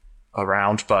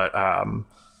around, but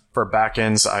for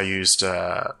backends, I used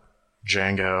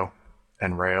Django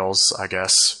and Rails, I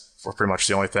guess, were pretty much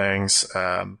the only things.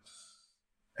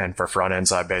 And for front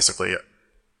ends, I basically,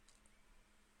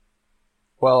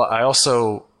 well, I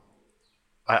also,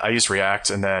 I used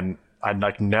React, and then I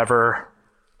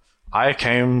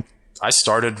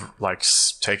started like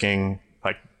taking,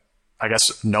 like, I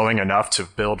guess knowing enough to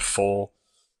build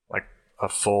a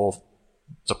full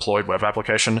deployed web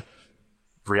application.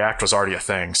 React was already a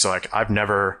thing. So like I've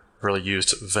never really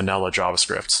used vanilla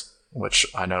JavaScript, which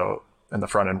I know in the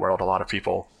front end world, a lot of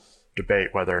people debate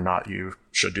whether or not you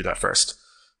should do that first.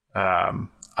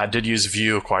 I did use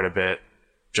Vue quite a bit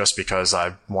just because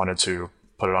I wanted to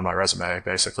put it on my resume,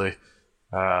 basically.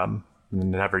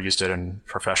 Never used it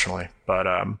professionally, but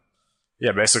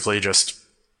yeah, basically just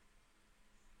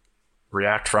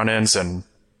React front ends and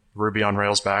Ruby on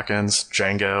Rails backends,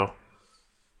 Django.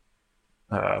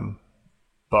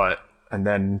 And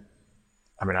then,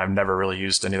 I mean, I've never really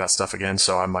used any of that stuff again,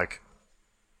 so I'm like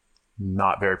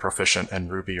not very proficient in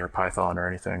Ruby or Python or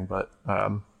anything, but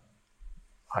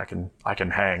I can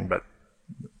hang, but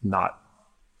not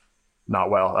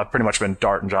well. I've pretty much been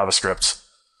Dart and JavaScript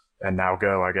and now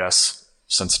Go, I guess,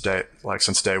 since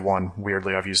day one.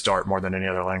 Weirdly, I've used Dart more than any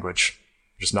other language.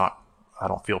 I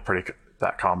don't feel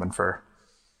that common for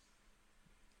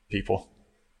people.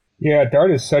 Yeah,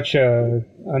 Dart is such an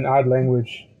odd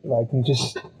language. Like,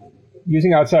 just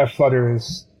using outside of Flutter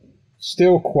is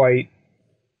still quite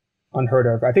unheard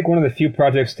of. I think one of the few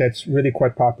projects that's really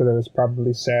quite popular is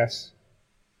probably Sass.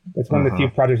 It's one of the few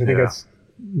projects I think that's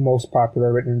most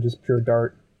popular written in just pure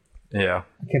Dart. Yeah.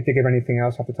 I can't think of anything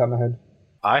else off the top of my head.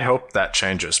 I hope that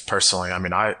changes personally. I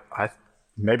mean, I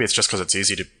maybe it's just because it's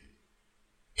easy to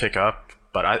pick up,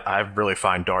 but I really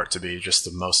find Dart to be just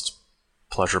the most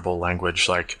pleasurable language.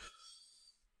 Like,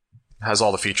 has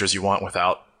all the features you want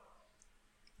without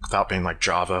being like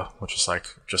Java, which is like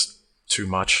just too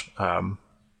much. I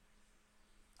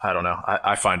don't know.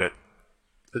 I find it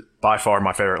by far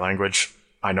my favorite language.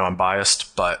 I know I'm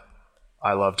biased, but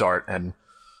I love Dart, and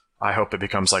I hope it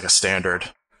becomes like a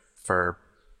standard for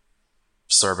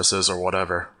services or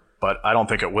whatever. But I don't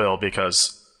think it will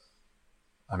because,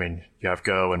 I mean, you have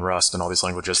Go and Rust and all these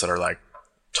languages that are like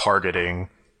targeting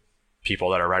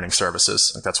people that are writing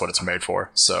services. Like, that's what it's made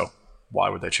for. So why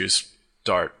would they choose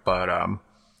Dart? But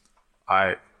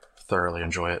I thoroughly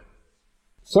enjoy it.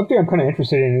 Something I'm kind of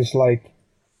interested in is like,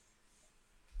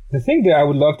 the thing that I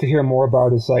would love to hear more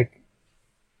about is like,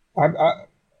 I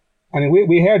mean,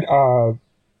 we had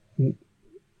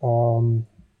one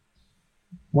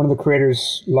of the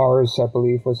creators, Lars, I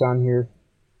believe, was on here.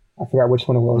 I forgot which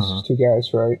one it was. Two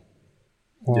guys, right?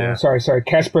 Yeah. Sorry.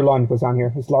 Casper Lund was on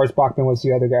here. Lars Bachman was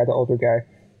the other guy, the older guy.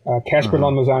 Casper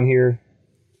Lund was on here.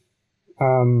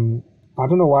 I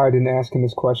don't know why I didn't ask him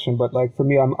this question, but like for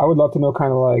me, I would love to know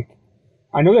kind of like,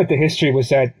 I know that the history was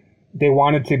that they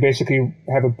wanted to basically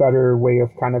have a better way of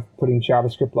kind of putting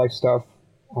JavaScript-like stuff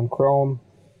on Chrome.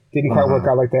 Didn't quite work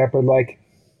out like that, but like,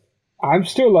 I'm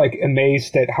still like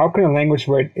amazed at how can a language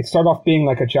where it started off being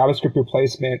like a JavaScript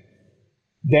replacement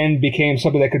then became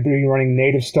something that could be running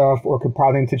native stuff or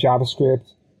compiling to JavaScript,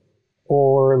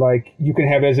 or like you can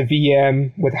have it as a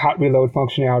VM with hot reload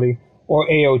functionality, or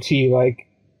AOT. Like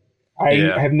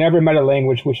I have never met a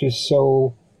language which is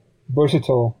so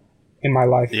versatile in my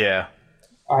life. Yeah.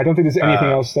 I don't think there's anything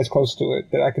else that's close to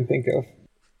it that I can think of.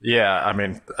 Yeah, I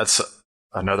mean, that's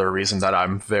another reason that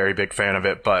I'm a very big fan of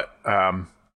it. But,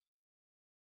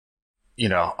 you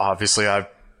know, obviously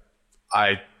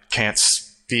I can't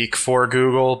speak for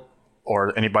Google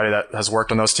or anybody that has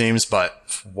worked on those teams, but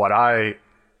from what I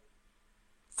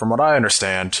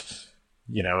understand,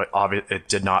 you know, it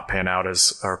did not pan out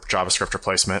as a JavaScript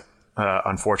replacement,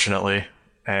 unfortunately.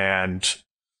 And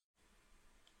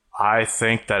I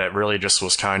think that it really just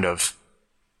was kind of,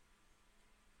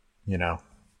 you know,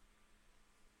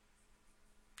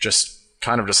 just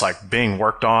like being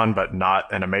worked on, but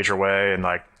not in a major way, and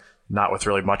like not with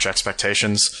really much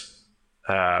expectations.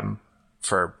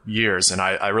 for years, and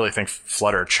I really think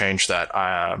Flutter changed that.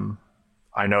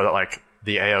 I know that like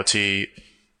the AOT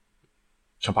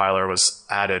compiler was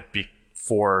added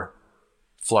before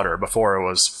Flutter, before it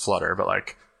was Flutter, but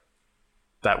like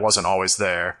that wasn't always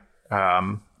there.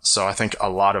 So I think a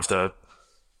lot of the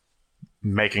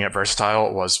making it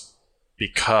versatile was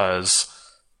because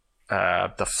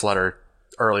the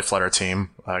early Flutter team,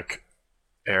 like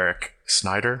Eric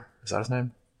Snyder, is that his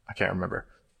name? I can't remember,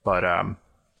 but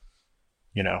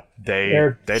they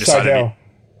decided. Seidel,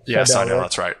 right?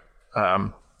 That's right.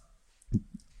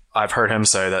 I've heard him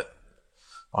say that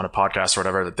on a podcast or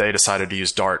whatever that they decided to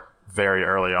use Dart very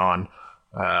early on.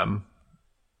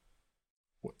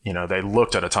 They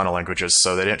looked at a ton of languages,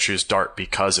 so they didn't choose Dart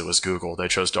because it was Google. They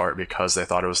chose Dart because they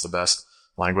thought it was the best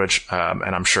language.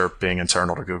 And I'm sure being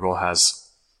internal to Google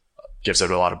gives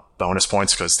it a lot of bonus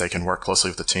points because they can work closely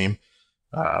with the team.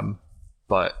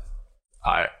 But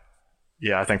I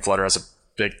think Flutter has a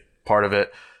big part of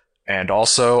it. And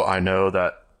also I know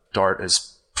that Dart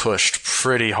is pushed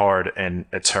pretty hard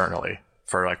internally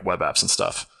for like web apps and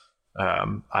stuff.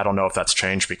 I don't know if that's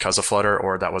changed because of Flutter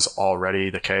or that was already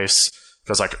the case,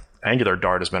 because like Angular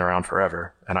Dart has been around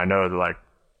forever, and I know that like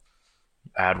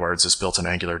AdWords is built in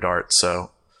Angular Dart,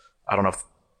 so I don't know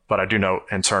but I do know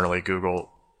internally Google,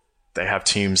 they have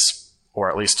teams, or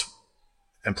at least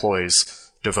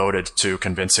employees, devoted to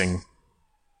convincing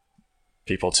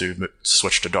people to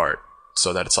switch to Dart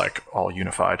so that it's like all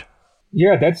unified.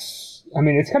 Yeah, it's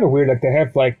kind of weird. Like they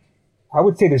have like, I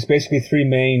would say there's basically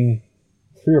three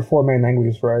or four main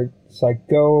languages, right? It's like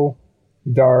Go,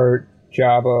 Dart,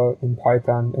 Java, and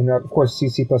Python, and of course C++,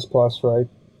 right?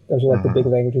 Those are like the big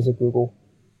languages at Google.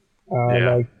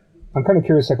 Like, I'm kind of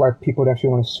curious, like, why people would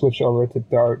actually want to switch over to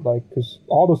Dart, like, because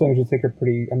all those languages I think are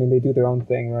pretty. I mean, they do their own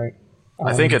thing, right?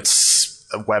 I think it's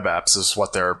web apps is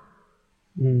what their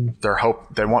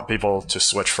hope. They want people to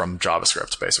switch from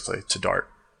JavaScript basically to Dart.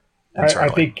 I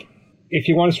think if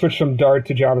you want to switch from Dart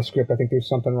to JavaScript, I think there's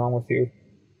something wrong with you.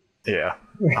 Yeah,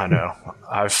 I know.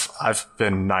 I've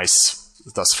been nice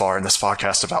thus far in this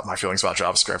podcast about my feelings about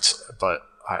JavaScript, but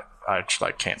I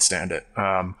like can't stand it.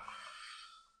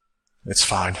 It's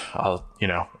fine.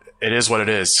 It is what it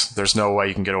is. There's no way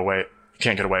you can't get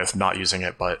away with not using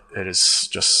it, but it is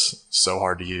just so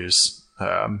hard to use.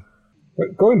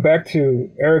 But going back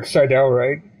to Eric Seidel,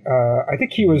 right? I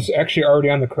think he was actually already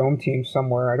on the Chrome team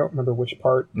somewhere. I don't remember which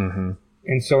part. Mm-hmm.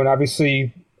 And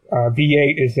obviously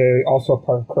V8 is also a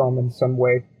part of Chrome in some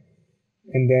way.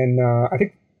 And then I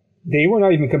think they were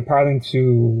not even compiling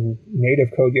to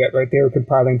native code yet, right? They were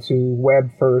compiling to web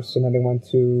first, and then they went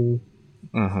to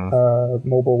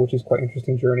mobile, which is quite an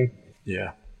interesting journey.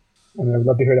 Yeah. And I'd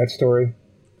love to hear that story.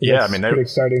 Yeah, I mean, pretty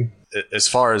exciting. As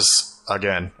far as,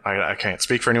 again, I can't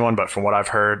speak for anyone, but from what I've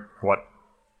heard,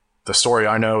 the story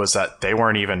I know is that they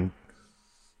weren't even,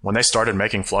 when they started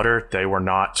making Flutter, they were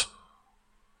not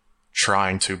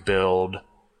trying to build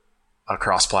a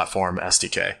cross-platform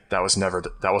SDK. That was not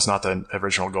the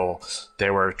original goal. They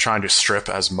were trying to strip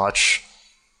as much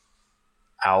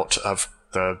out of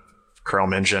the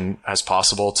Chrome engine as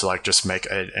possible to like just make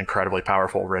an incredibly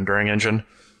powerful rendering engine.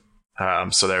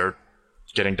 So they're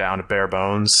getting down to bare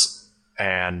bones,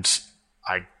 and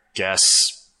I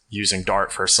guess using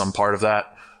Dart for some part of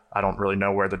that. I don't really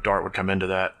know where the Dart would come into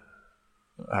that.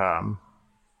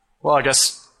 Well, I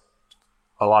guess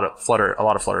a lot of Flutter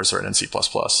is written in C++,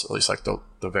 at least like the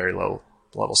very low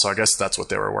level. So I guess that's what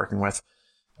they were working with.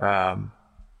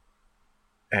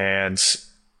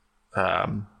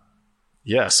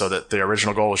 So that the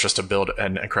original goal was just to build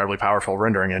an incredibly powerful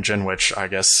rendering engine, which I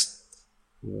guess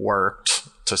worked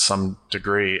to some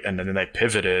degree, and then they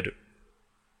pivoted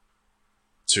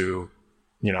to,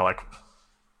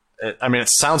 it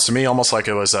sounds to me almost like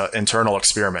it was an internal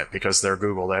experiment because they're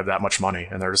Google, they have that much money,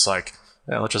 and they're just like,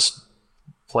 yeah, let's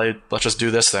just do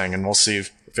this thing, and we'll see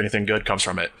if anything good comes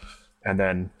from it. And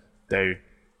then they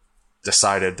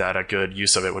decided that a good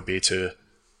use of it would be to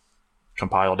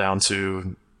compile down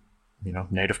to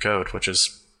native code, which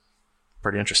is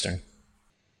pretty interesting.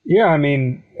 Yeah, I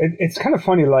mean, it's kind of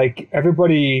funny. Like,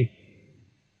 everybody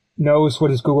knows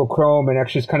what is Google Chrome, and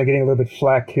actually is kind of getting a little bit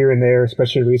flack here and there,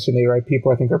 especially recently, right?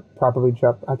 People, I think, are probably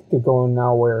I think they're going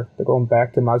now where they're going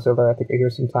back to Mozilla. I think I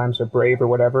hear sometimes, or Brave or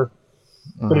whatever.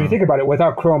 But if you think about it,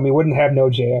 without Chrome, we wouldn't have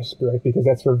Node.js, right? Because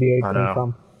that's where V8 came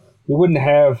from. We wouldn't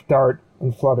have Dart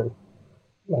and Flutter.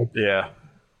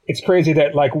 It's crazy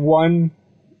that like one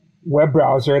web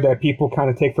browser that people kind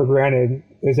of take for granted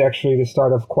is actually the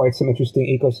start of quite some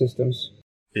interesting ecosystems.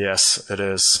 Yes, it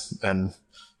is. And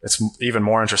it's even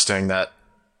more interesting that,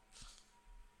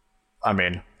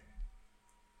 the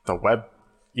web,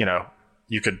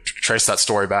 you could trace that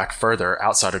story back further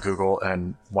outside of Google,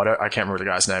 and I can't remember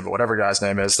the guy's name, but whatever guy's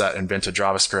name is that invented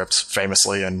JavaScript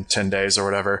famously in 10 days or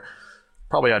whatever,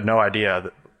 probably had no idea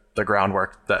that the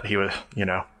groundwork that he would,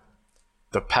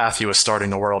 the path he was starting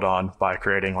the world on by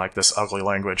creating like this ugly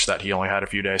language that he only had a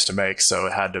few days to make. So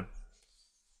it had to,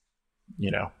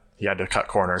 he had to cut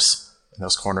corners, and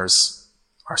those corners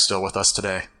are still with us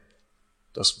today.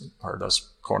 Those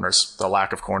corners, the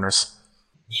lack of corners.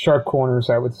 Sharp corners,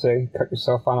 I would say. Cut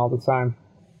yourself on all the time.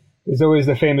 There's always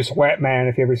the famous Watman,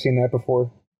 if you've ever seen that before.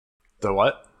 The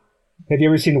what? Have you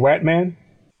ever seen Watman?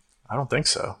 I don't think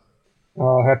so.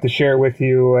 I'll have to share it with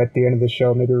you at the end of the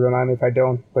show. Maybe remind me if I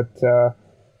don't. But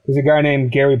there's a guy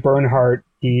named Gary Bernhardt.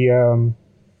 He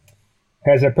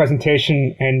has a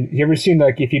presentation, and you ever seen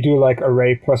like if you do like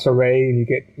array plus array and you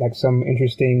get like some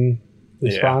interesting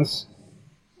response?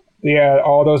 Yeah,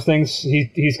 all those things.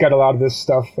 He's got a lot of this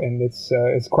stuff, and it's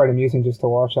quite amusing just to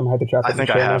watch. I'm gonna have to drop it. I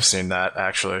think I have seen that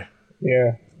actually.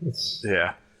 Yeah,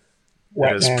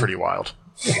 it is pretty wild.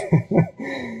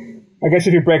 I guess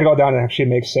if you break it all down, it actually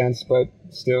makes sense, but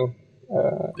still,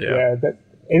 that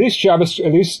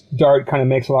at least Dart kind of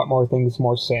makes a lot more things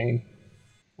more sane.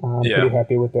 I'm pretty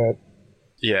happy with that.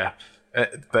 Yeah,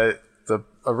 but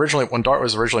originally when Dart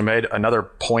was originally made, another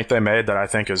point they made that I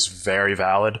think is very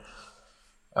valid.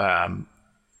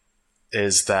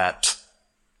 Is that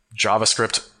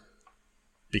JavaScript,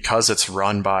 because it's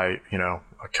run by a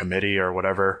committee or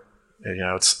whatever,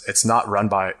 it's not run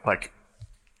by like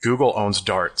Google owns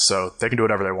Dart, so they can do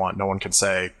whatever they want. No one can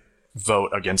say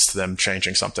vote against them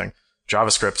changing something.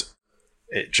 JavaScript,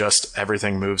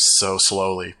 everything moves so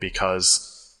slowly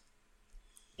because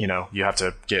you have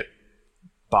to get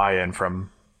buy-in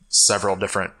from several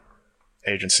different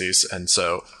agencies, and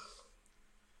so.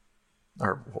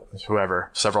 Or whoever,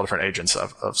 several different agents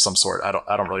of some sort. I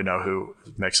don't really know who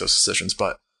makes those decisions,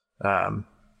 but I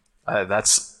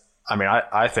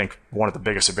think one of the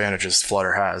biggest advantages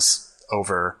Flutter has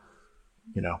over,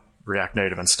 React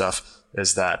Native and stuff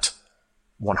is that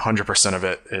 100% of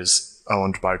it is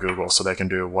owned by Google, so they can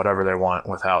do whatever they want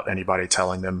without anybody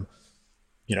telling them,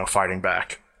 fighting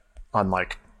back,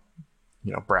 unlike,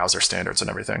 browser standards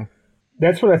and everything.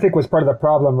 That's what I think was part of the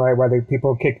problem, right? Why the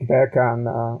people kicked back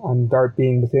on Dart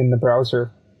being within the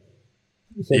browser.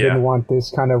 They didn't want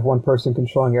this kind of one person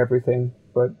controlling everything.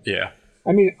 But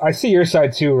I mean, I see your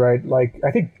side too, right? Like, I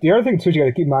think the other thing too you got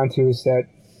to keep in mind too is that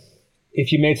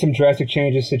if you made some drastic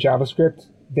changes to JavaScript,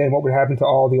 then what would happen to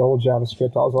all the old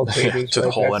JavaScript, all those old pages? To the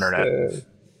whole internet.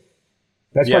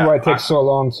 That's probably why it takes so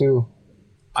long too.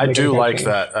 I do like change.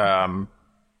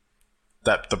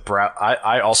 That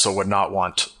I also would not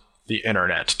want the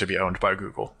internet to be owned by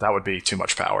Google. That would be too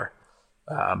much power.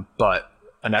 But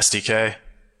an SDK,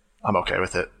 I'm okay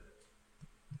with it.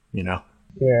 Yeah,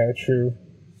 true.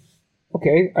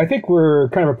 Okay, I think we're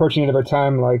kind of approaching the end of our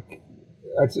time. Like,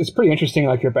 it's pretty interesting,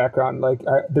 like your background. Like,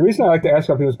 the reason I like to ask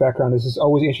about people's background is it's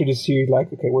always interesting to see,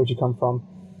 like, okay, where'd you come from?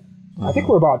 Mm-hmm. I think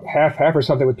we're about half or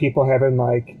something with people having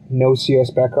like no CS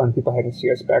background, people having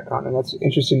CS background, and that's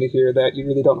interesting to hear that you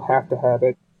really don't have to have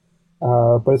it.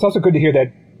 But it's also good to hear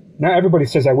that not everybody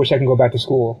says, I wish I can go back to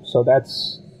school. So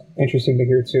that's interesting to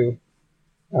hear, too.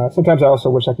 Sometimes I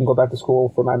also wish I can go back to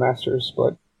school for my master's,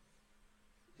 but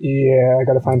I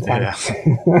got to find time.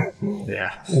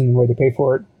 And a way to pay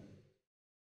for it.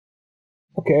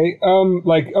 Okay.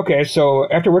 So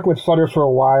after working with Flutter for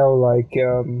a while, like,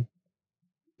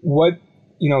 what,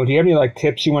 do you have any, like,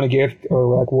 tips you want to give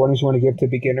or, like, warnings you want to give to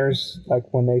beginners,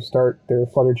 like, when they start their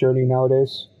Flutter journey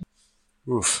nowadays?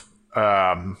 Oof.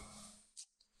 I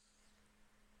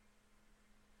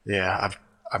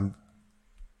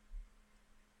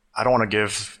don't want to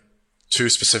give too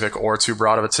specific or too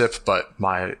broad of a tip, but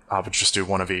I would just do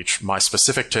one of each. My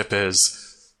specific tip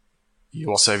is you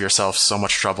will save yourself so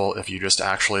much trouble if you just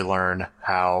actually learn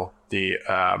how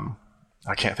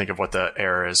I can't think of what the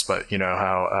error is, but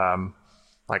how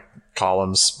like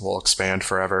columns will expand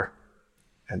forever,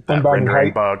 and that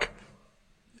rendering bug.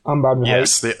 Unbounded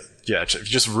yes, if you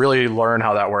just really learn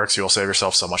how that works, you'll save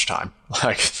yourself so much time.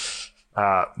 Like.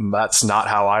 That's not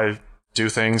how I do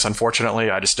things,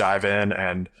 unfortunately. I just dive in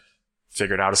and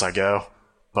figure it out as I go.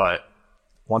 But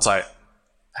once I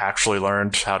actually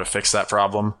learned how to fix that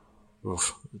problem,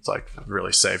 it's like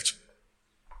really saved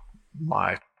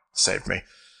me.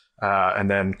 And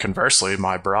then conversely,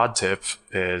 my broad tip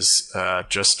is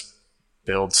just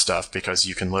build stuff, because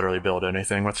you can literally build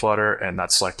anything with Flutter, and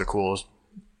that's like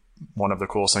one of the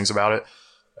coolest things about it.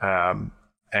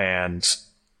 And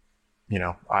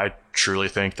I truly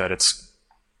think that it's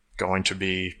going to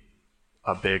be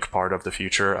a big part of the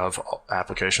future of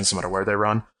applications, no matter where they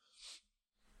run.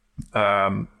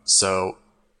 So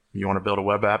you want to build a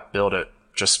web app, build it.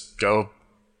 Just go.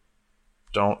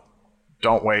 Don't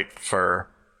wait for.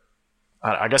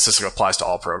 I guess this applies to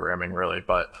all programming, really,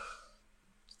 but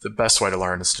the best way to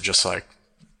learn is to just like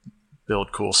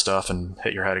build cool stuff and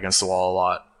hit your head against the wall a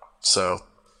lot. So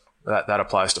that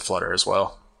applies to Flutter as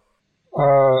well.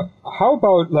 How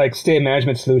about like state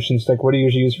management solutions? Like, what do you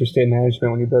usually use for state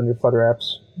management when you build your Flutter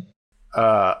apps?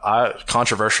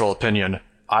 Controversial opinion.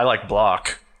 I like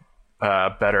Block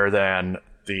better than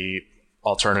the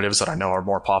alternatives that I know are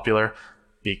more popular,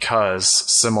 because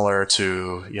similar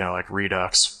to, like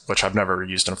Redux, which I've never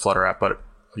used in a Flutter app, but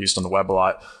used on the web a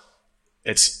lot,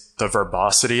 it's the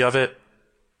verbosity of it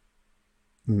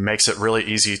makes it really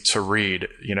easy to read.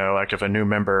 Like if a new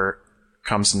member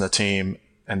comes in the team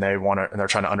and they're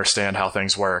trying to understand how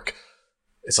things work,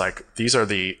 it's like, these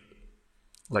are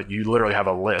you literally have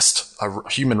a list, a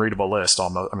human readable list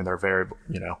almost. I mean, they're very,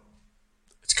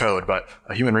 it's code, but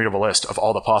a human readable list of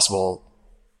all the possible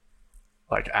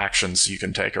like actions you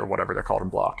can take, or whatever they're called in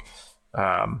Block.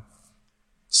 And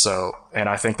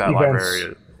I think that events.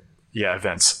 library,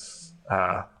 events.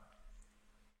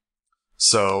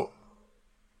 So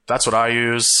that's what I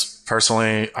use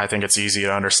personally. I think it's easy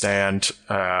to understand.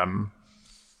 I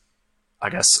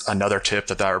guess another tip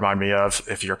that reminded me of,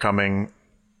 if you're coming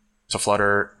to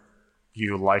Flutter,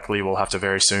 you likely will have to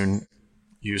very soon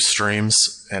use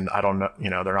streams, and I don't know,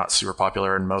 they're not super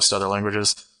popular in most other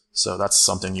languages. So that's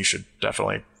something you should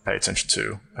definitely pay attention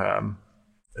to.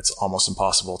 It's almost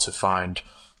impossible to find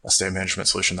a state management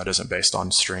solution that isn't based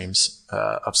on streams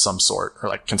of some sort, or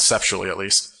like conceptually at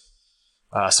least.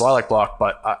 So I like Block,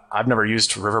 but I've never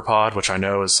used Riverpod, which I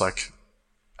know is like,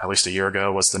 at least a year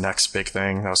ago, was the next big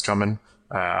thing that was coming.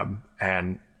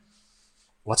 And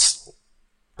what's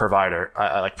Provider?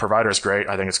 I like Provider is great.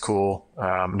 I think it's cool.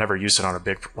 Never used it on a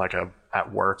big,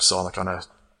 at work, so like on a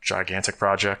gigantic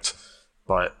project,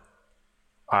 but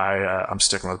I'm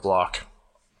sticking with Block.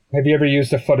 Have you ever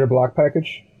used a Flutter Block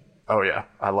package? Oh yeah,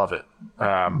 I love it.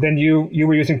 Then you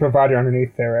were using Provider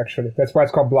underneath there, actually. That's why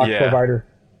it's called Block Provider.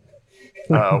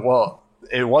 Well,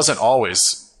 it wasn't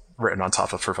always written on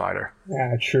top of Provider.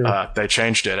 Yeah, true. They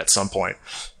changed it at some point.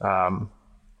 I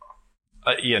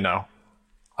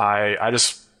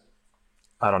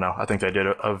don't know. I think they did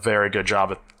a very good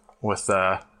job with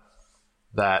that.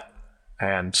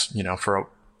 And,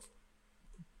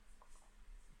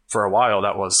 for a while,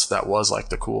 that was like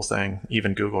the cool thing.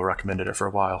 Even Google recommended it for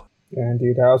a while. Yeah,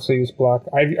 indeed. I also use Block.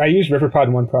 I use Riverpod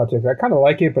in one project. I kind of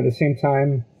like it, but at the same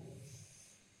time,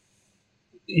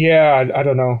 I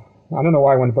don't know. I don't know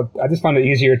why I went, but I just found it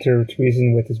easier to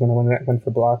reason with is when I went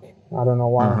for Block. I don't know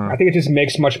why. Mm-hmm. I think it just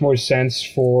makes much more sense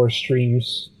for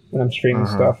streams when I'm streaming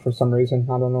stuff for some reason.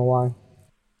 I don't know why.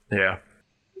 Yeah.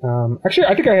 Actually,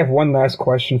 I think I have one last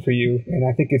question for you, and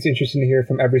I think it's interesting to hear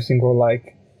from every single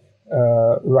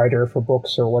writer for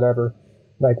books or whatever.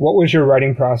 Like, what was your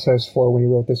writing process for when you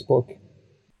wrote this book?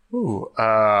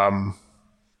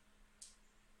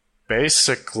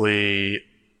 Basically,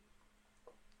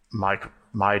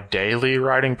 my daily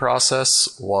writing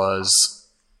process was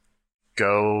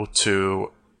go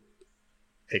to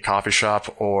a coffee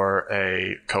shop or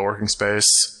a co-working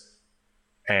space,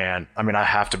 and I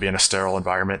have to be in a sterile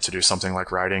environment to do something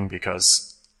like writing,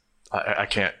 because I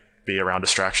can't be around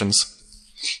distractions.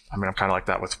 I'm kind of like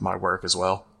that with my work as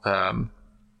well.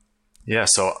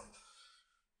 So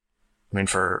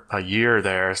for a year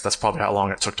there, that's probably how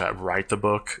long it took to write the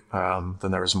book.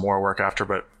 Then there was more work after,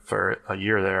 but for a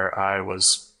year there, I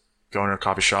was going to a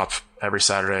coffee shop every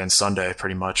Saturday and Sunday,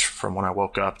 pretty much from when I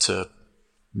woke up to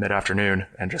mid-afternoon,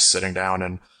 and just sitting down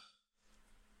and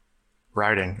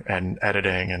writing and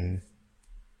editing and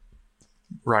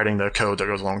writing the code that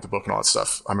goes along with the book and all that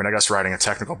stuff. I guess writing a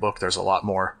technical book, there's a lot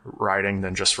more writing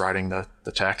than just writing the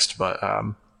text, but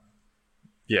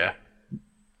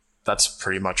that's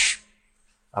pretty much,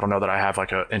 I don't know that I have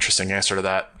like an interesting answer to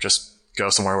that. Just go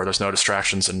somewhere where there's no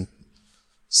distractions and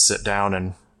sit down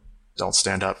and don't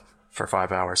stand up for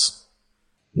 5 hours.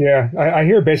 Yeah, I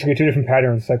hear basically two different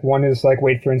patterns. Like, one is like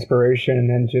wait for inspiration and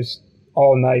then just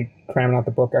all night cramming out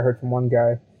the book. I heard from one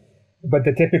guy. But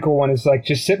the typical one is like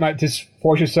just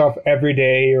force yourself every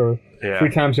day or 3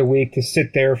 times a week to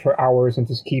sit there for hours and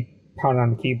just keep pounding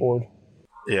on the keyboard.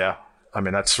 Yeah,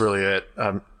 that's really it.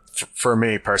 For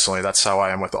me personally, that's how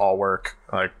I am with all work.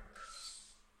 Like,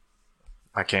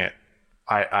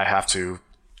 I have to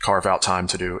carve out time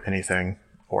to do anything,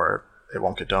 or it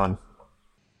won't get done.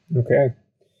 Okay.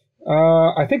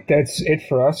 I think that's it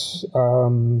for us.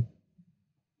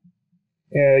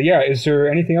 Is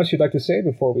there anything else you'd like to say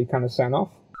before we kind of sign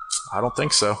off? I don't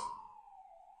think so.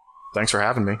 Thanks for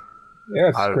having me. Yeah,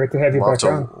 it's great to have you back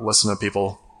on. Listen to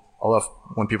people. I love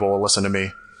when people will listen to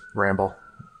me ramble.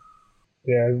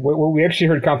 Yeah, we actually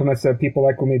heard compliments that people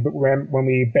like when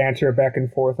we banter back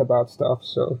and forth about stuff.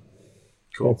 So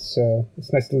cool.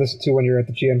 It's nice to listen to when you're at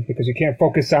the gym because you can't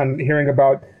focus on hearing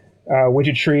about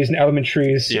widget trees and element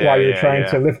trees while you're trying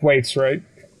to lift weights, right?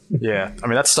 Yeah, I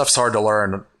mean that stuff's hard to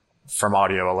learn from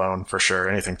audio alone for sure.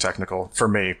 Anything technical for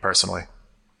me personally.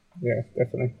 Yeah,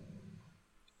 definitely.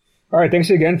 All right, thanks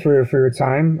again for your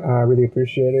time. I really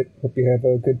appreciate it. Hope you have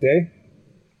a good day.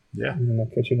 Yeah. And I'll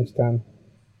catch you next time.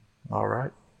 All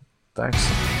right.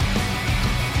 Thanks.